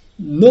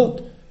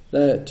 Not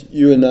that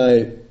you and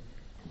I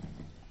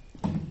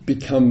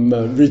become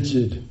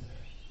rigid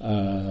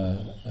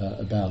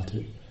about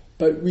it,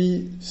 but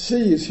we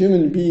see as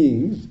human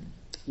beings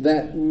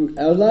that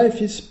our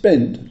life is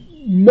spent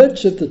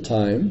much of the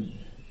time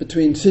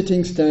between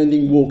sitting,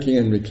 standing, walking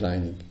and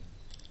reclining.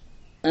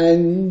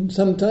 And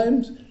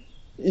sometimes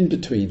in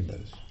between those.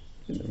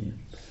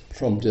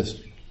 From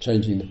just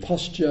changing the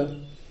posture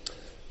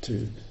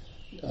to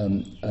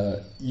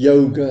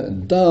yoga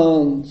and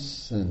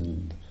dance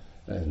and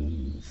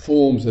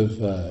forms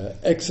of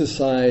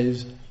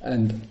exercise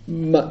and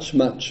much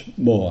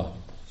more.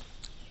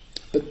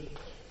 But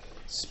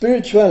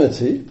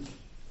spirituality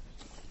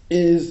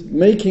is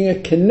making a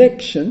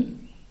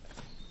connection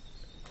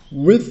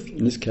with,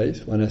 in this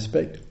case, one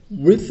aspect,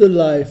 with the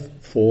life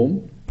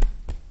form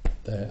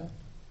there.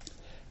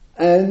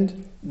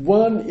 And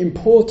one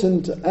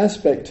important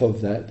aspect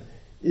of that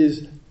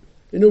is,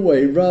 in a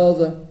way,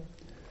 rather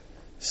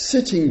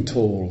sitting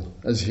tall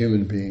as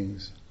human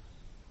beings.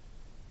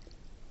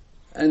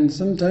 And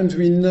sometimes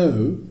we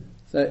know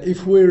that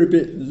if we're a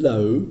bit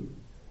low,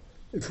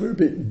 if we're a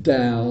bit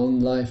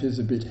down, life is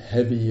a bit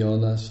heavy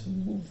on us,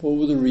 for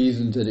all the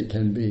reasons that it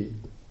can be.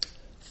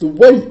 The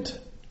weight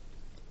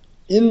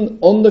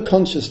on the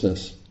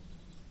consciousness,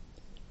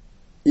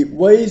 it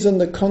weighs on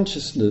the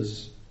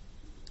consciousness,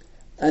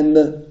 and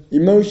the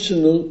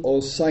emotional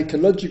or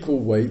psychological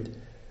weight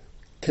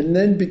can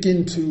then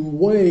begin to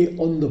weigh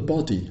on the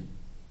body.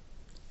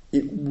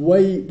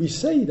 We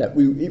say that,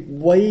 it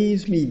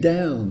weighs me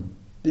down,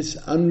 this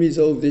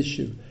unresolved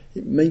issue.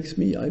 It makes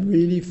me, I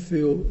really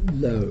feel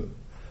low.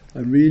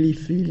 I'm really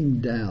feeling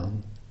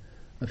down.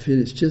 I feel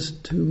it's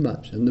just too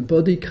much. And the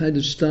body kind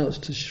of starts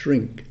to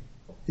shrink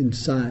in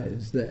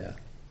size there.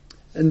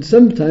 And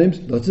sometimes,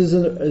 not as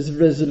a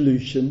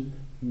resolution,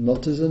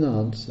 not as an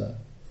answer.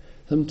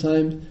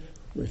 Sometimes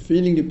we're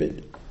feeling a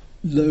bit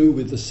low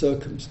with the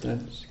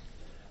circumstance,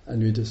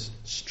 and we just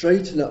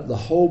straighten up the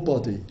whole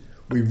body.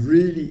 We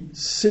really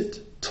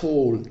sit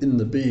tall in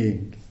the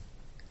being.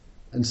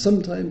 And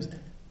sometimes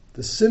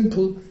the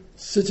simple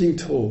sitting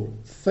tall,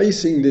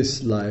 facing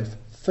this life,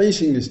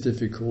 facing this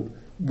difficult,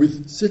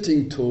 with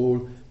sitting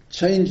tall,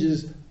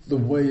 changes the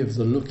way of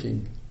the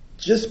looking,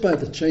 just by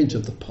the change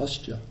of the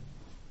posture.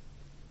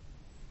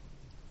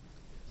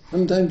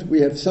 Sometimes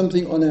we have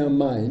something on our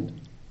mind.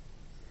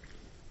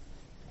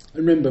 I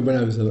remember when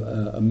I was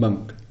a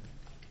monk,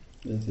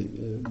 I think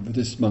a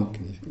Buddhist monk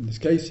in this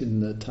case,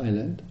 in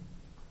Thailand,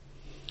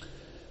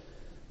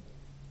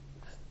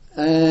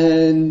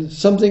 and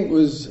something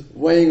was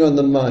weighing on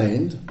the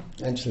mind.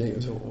 Actually,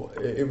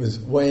 it was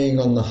weighing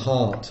on the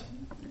heart,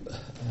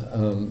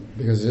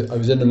 because I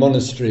was in a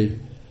monastery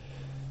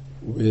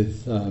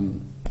with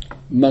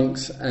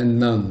monks and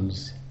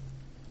nuns,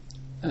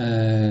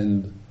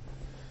 and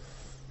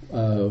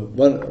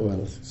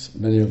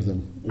many of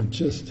them were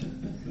just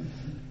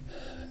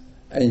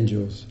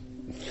angels.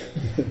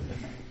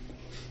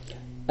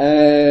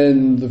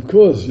 And of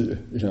course,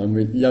 I'm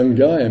a young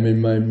guy. I'm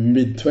in my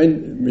mid-20s.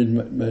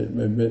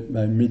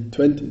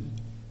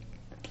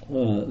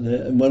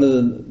 And one of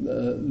the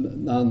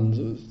nuns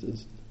was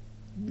just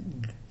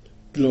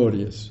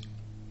glorious.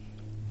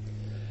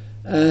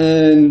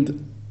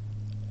 And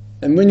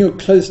when you're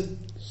close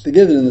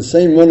together in the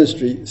same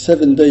monastery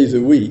 7 days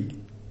a week,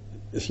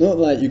 it's not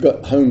like you've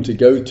got home to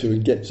go to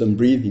and get some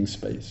breathing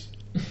space.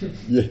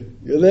 You're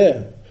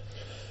there.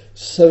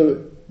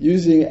 So,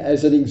 using it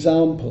as an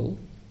example,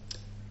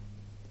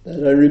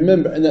 that I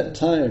remember at that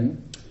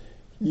time,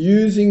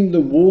 using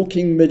the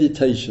walking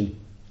meditation,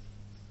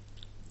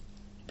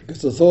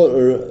 because the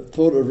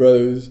thought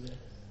arose,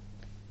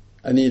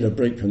 I need a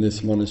break from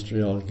this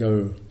monastery, I'll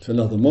go to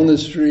another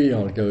monastery,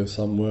 I'll go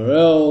somewhere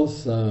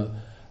else,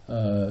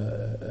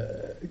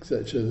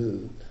 etc.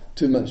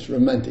 Too much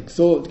romantic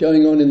thought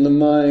going on in the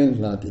mind,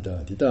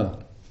 la-di-da-di-da.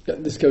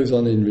 This goes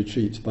on in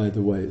retreats, by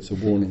the way, it's a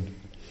warning.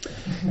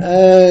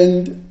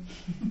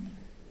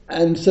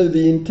 And so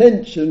the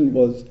intention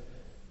was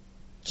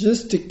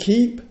just to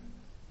keep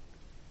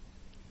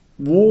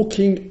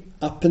walking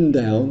up and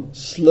down,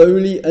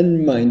 slowly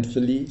and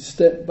mindfully,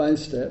 step by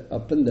step,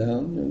 up and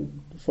down,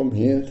 and from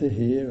here to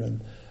here,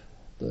 and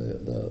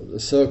the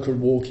circle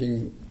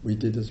walking we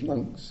did as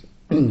monks,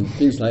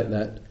 things like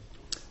that,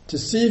 to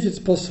see if it's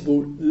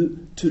possible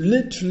to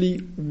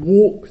literally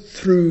walk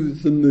through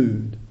the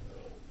mood,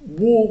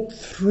 walk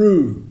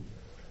through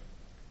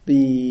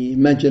the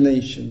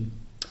imagination,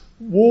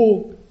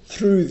 walk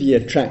through the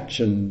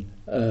attraction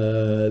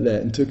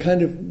there, and to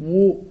kind of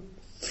walk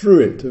through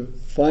it, to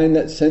find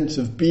that sense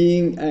of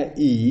being at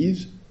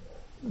ease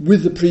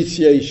with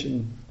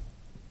appreciation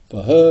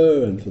for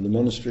her and for the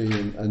monastery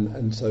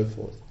and so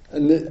forth.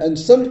 And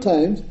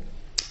sometimes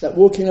that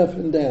walking up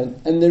and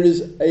down, and there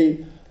is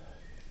a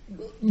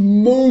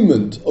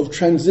moment of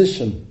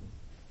transition,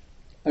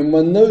 and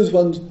one knows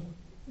one's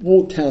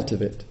walked out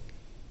of it.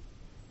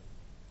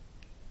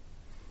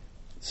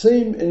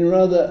 Same in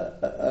rather,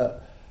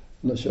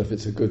 I'm not sure if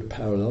it's a good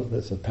parallel, but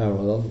it's a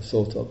parallel,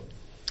 sort of.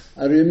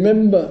 I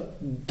remember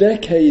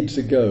decades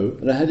ago,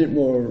 and I had it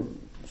more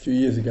a few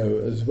years ago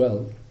as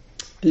well,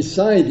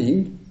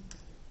 deciding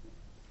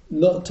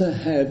not to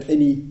have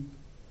any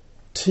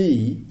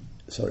tea,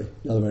 sorry,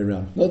 another way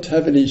around, not to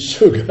have any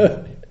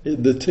sugar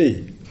in the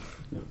tea.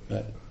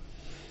 Right.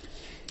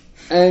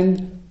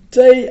 And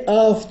day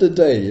after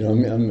day, you know,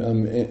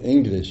 I'm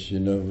English, a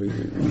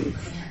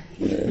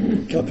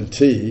cup of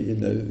tea,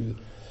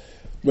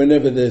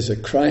 whenever there's a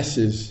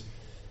crisis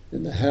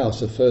in the house,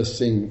 the first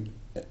thing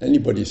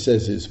anybody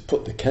says is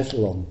put the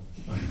kettle on.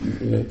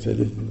 It's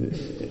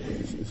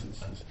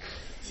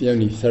the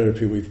only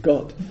therapy we've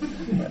got.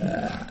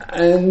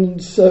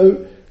 And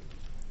so,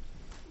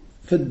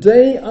 for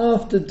day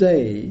after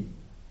day,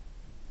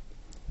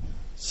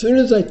 as soon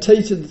as I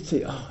tasted the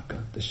tea, oh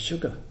God, the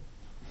sugar.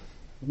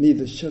 I need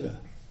the sugar.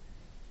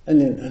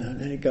 And then I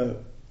let it go.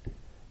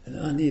 And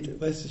I need it.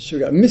 Where's the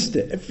sugar? I missed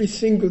it every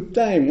single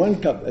time.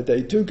 1 cup a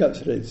day, 2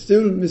 cups a day,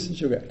 still missing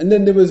sugar. And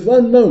then there was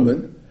one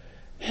moment,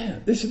 yeah,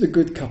 this is a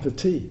good cup of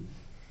tea.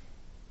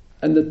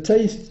 And the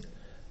taste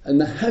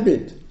and the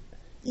habit,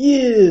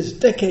 years,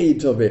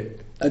 decades of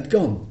it, had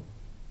gone.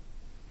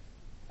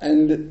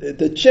 And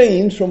the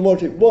change from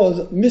what it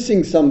was,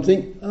 missing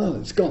something,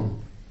 it's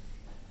gone.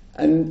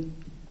 And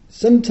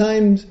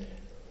sometimes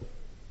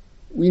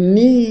we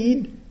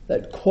need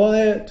that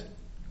quiet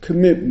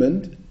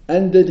commitment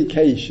and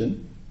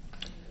dedication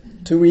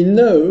till we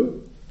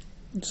know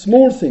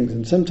small things,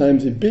 and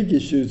sometimes the big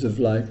issues of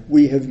life,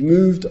 we have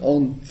moved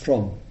on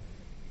from.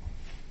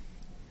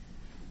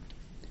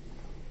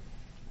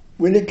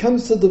 When it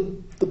comes to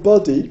the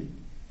body,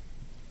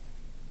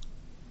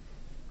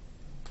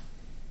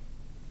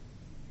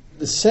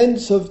 the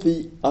sense of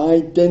the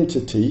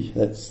identity,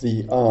 that's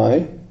the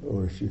I,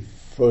 or if you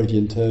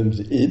Freudian terms,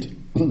 id,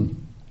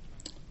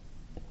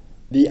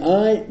 the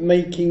I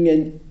making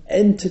an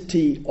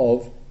entity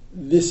of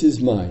this is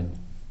mine,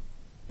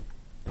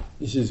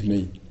 this is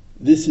me,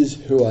 this is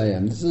who I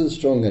am, this is a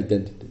strong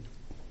identity.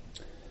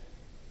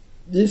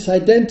 This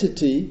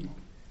identity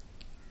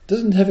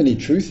doesn't have any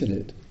truth in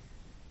it.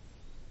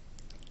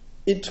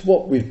 It's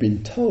what we've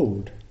been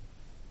told.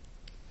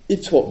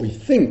 It's what we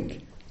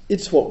think.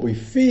 It's what we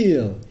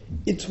feel.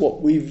 It's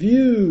what we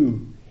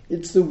view.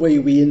 It's the way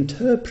we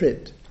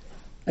interpret.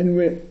 And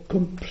we're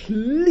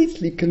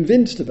completely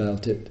convinced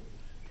about it.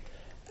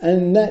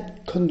 And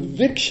that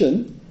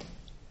conviction,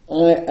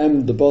 I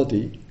am the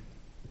body,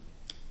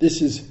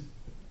 this is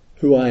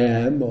who I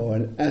am, or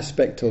an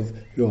aspect of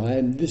who I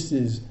am, this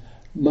is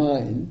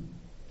mine,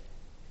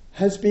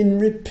 has been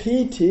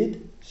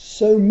repeated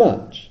so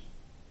much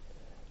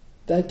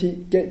that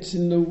it gets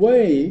in the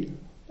way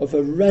of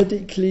a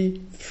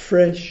radically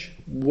fresh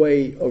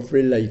way of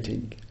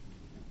relating.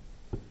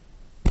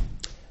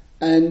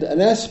 And an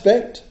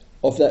aspect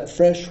of that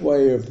fresh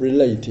way of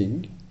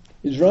relating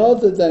is,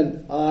 rather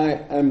than I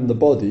am the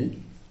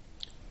body,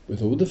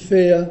 with all the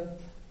fear,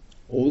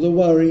 all the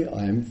worry,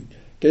 I am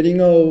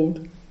getting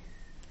old,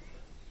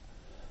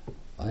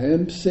 I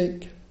am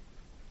sick,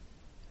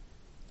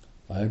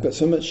 I have got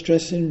so much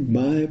stress in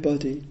my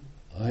body,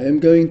 I am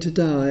going to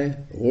die,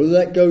 all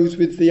that goes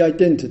with the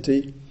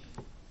identity.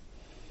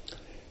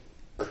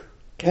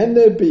 Can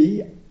there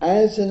be,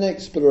 as an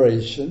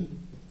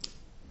exploration,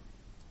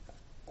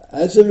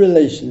 as a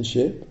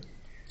relationship,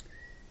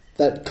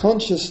 that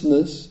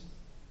consciousness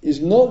is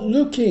not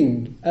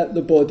looking at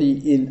the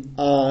body in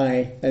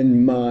I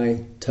and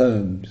my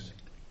terms?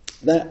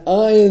 That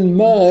I and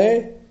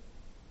my,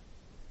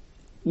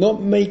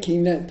 not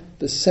making that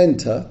the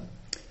centre,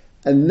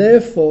 and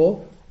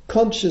therefore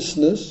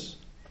consciousness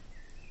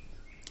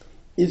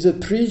is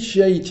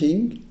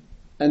appreciating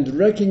and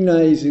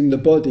recognising the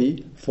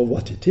body for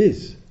what it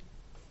is.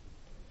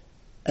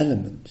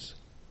 Elements.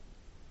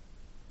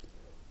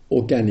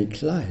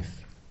 Organic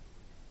life.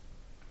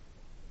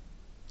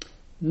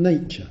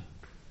 Nature.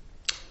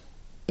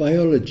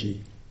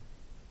 Biology.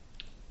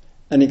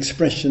 An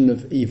expression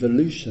of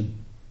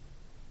evolution.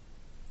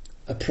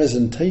 a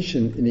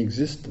presentation in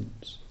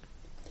existence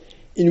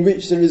in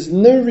which there is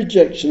no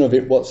rejection of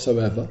it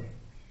whatsoever.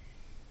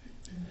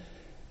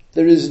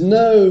 There is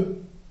no,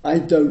 I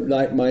don't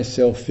like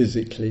myself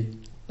physically,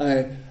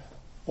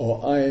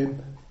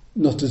 I'm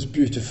not as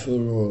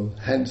beautiful or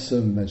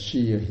handsome as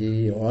she or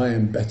he, or I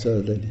am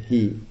better than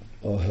he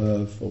or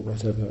her, for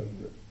whatever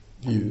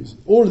views.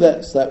 All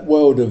that's that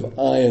world of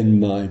I and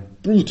my,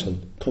 brutal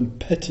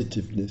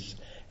competitiveness,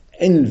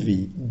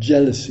 envy,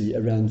 jealousy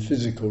around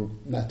physical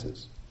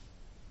matters.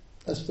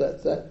 That's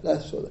sort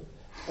of.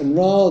 And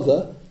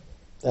rather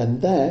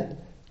than that,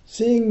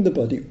 seeing the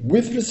body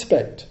with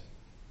respect,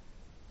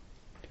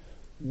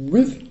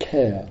 with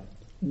care,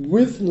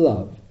 with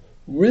love,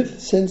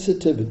 with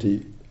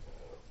sensitivity,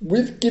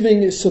 with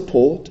giving it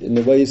support in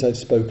the ways I've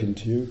spoken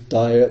to you,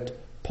 diet,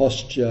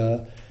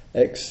 posture,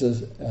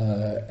 exercise,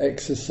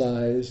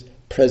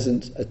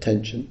 presence,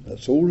 attention,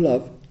 that's all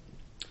love.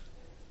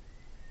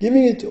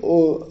 Giving it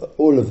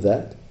all of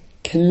that,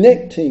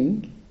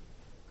 connecting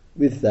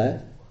with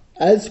that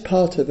as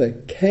part of a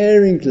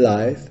caring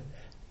life,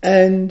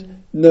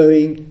 and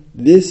knowing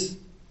this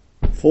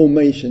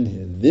formation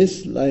here,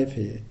 this life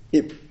here,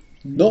 it's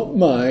not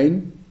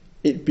mine,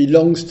 it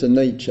belongs to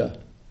nature.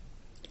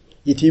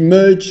 It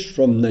emerged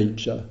from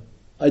nature.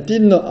 I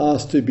did not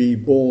ask to be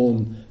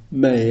born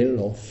male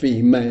or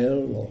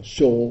female or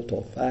short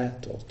or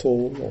fat or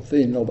tall or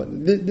thin, or but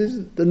this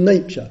is the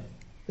nature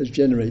has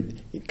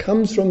generated. It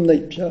comes from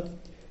nature.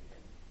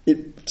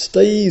 It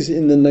stays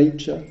in the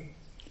nature.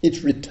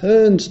 It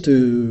returns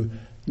to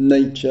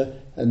nature,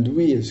 and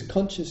we as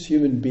conscious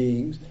human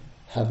beings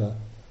have an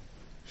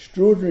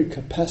extraordinary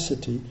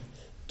capacity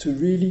to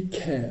really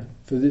care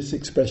for this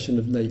expression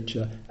of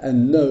nature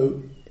and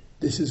know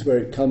this is where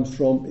it comes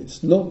from.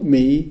 It's not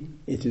me,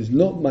 it is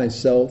not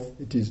myself,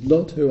 it is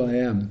not who I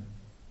am.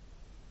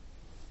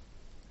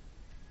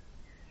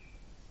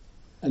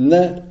 And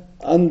that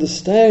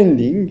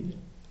understanding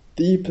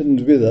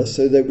deepens with us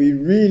so that we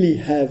really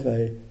have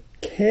a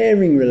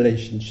caring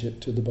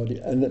relationship to the body,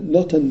 and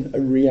not a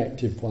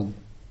reactive one,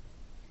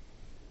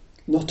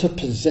 not a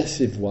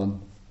possessive one,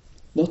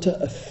 not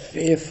a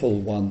fearful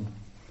one,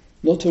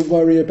 not a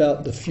worry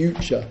about the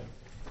future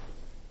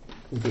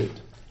with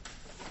it.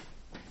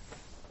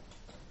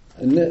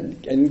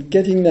 And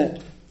getting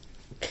that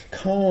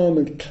calm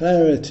and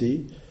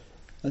clarity,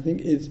 I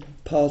think, is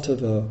part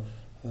of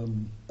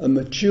a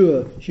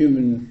mature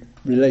human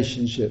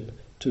relationship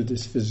to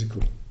this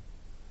physical.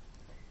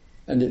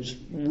 And it's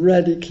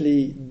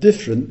radically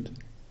different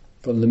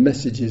from the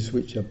messages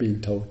which are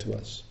being told to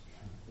us.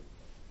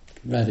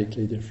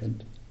 Radically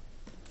different.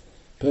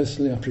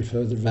 Personally, I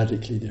prefer the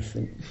radically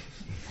different.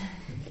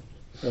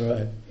 All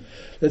right.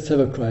 Let's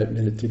have a quiet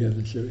minute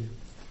together, shall we?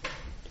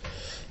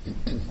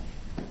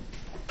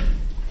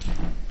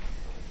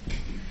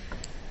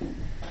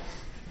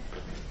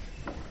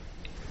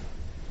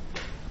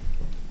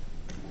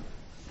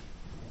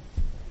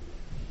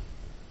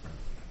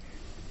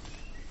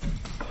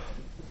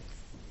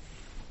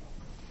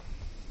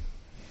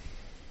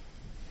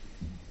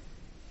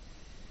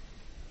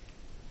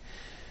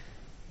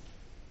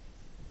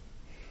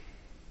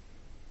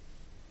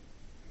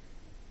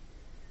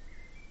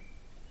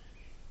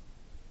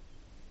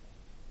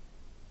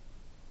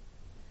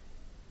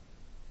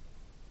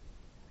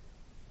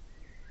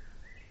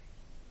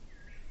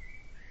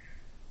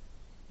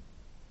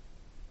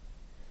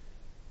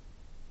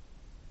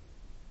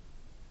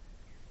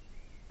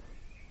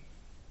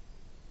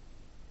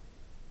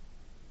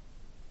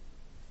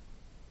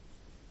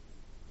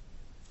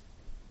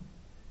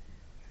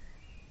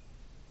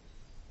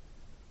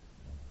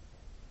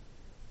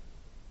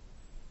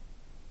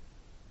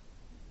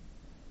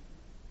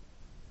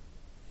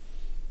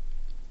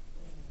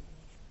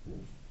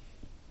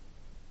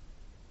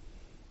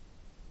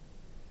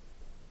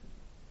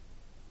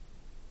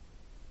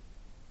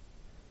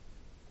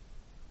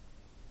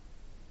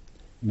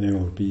 May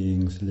all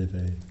beings live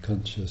a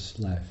conscious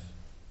life.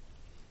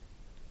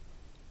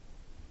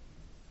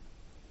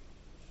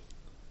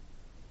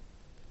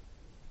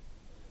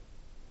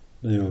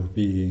 May all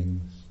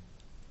beings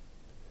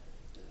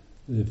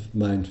live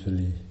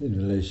mindfully in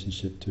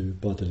relationship to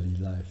bodily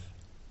life.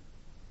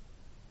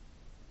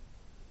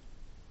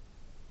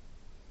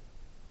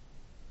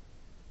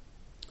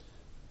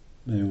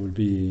 May all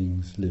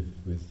beings live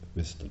with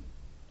wisdom.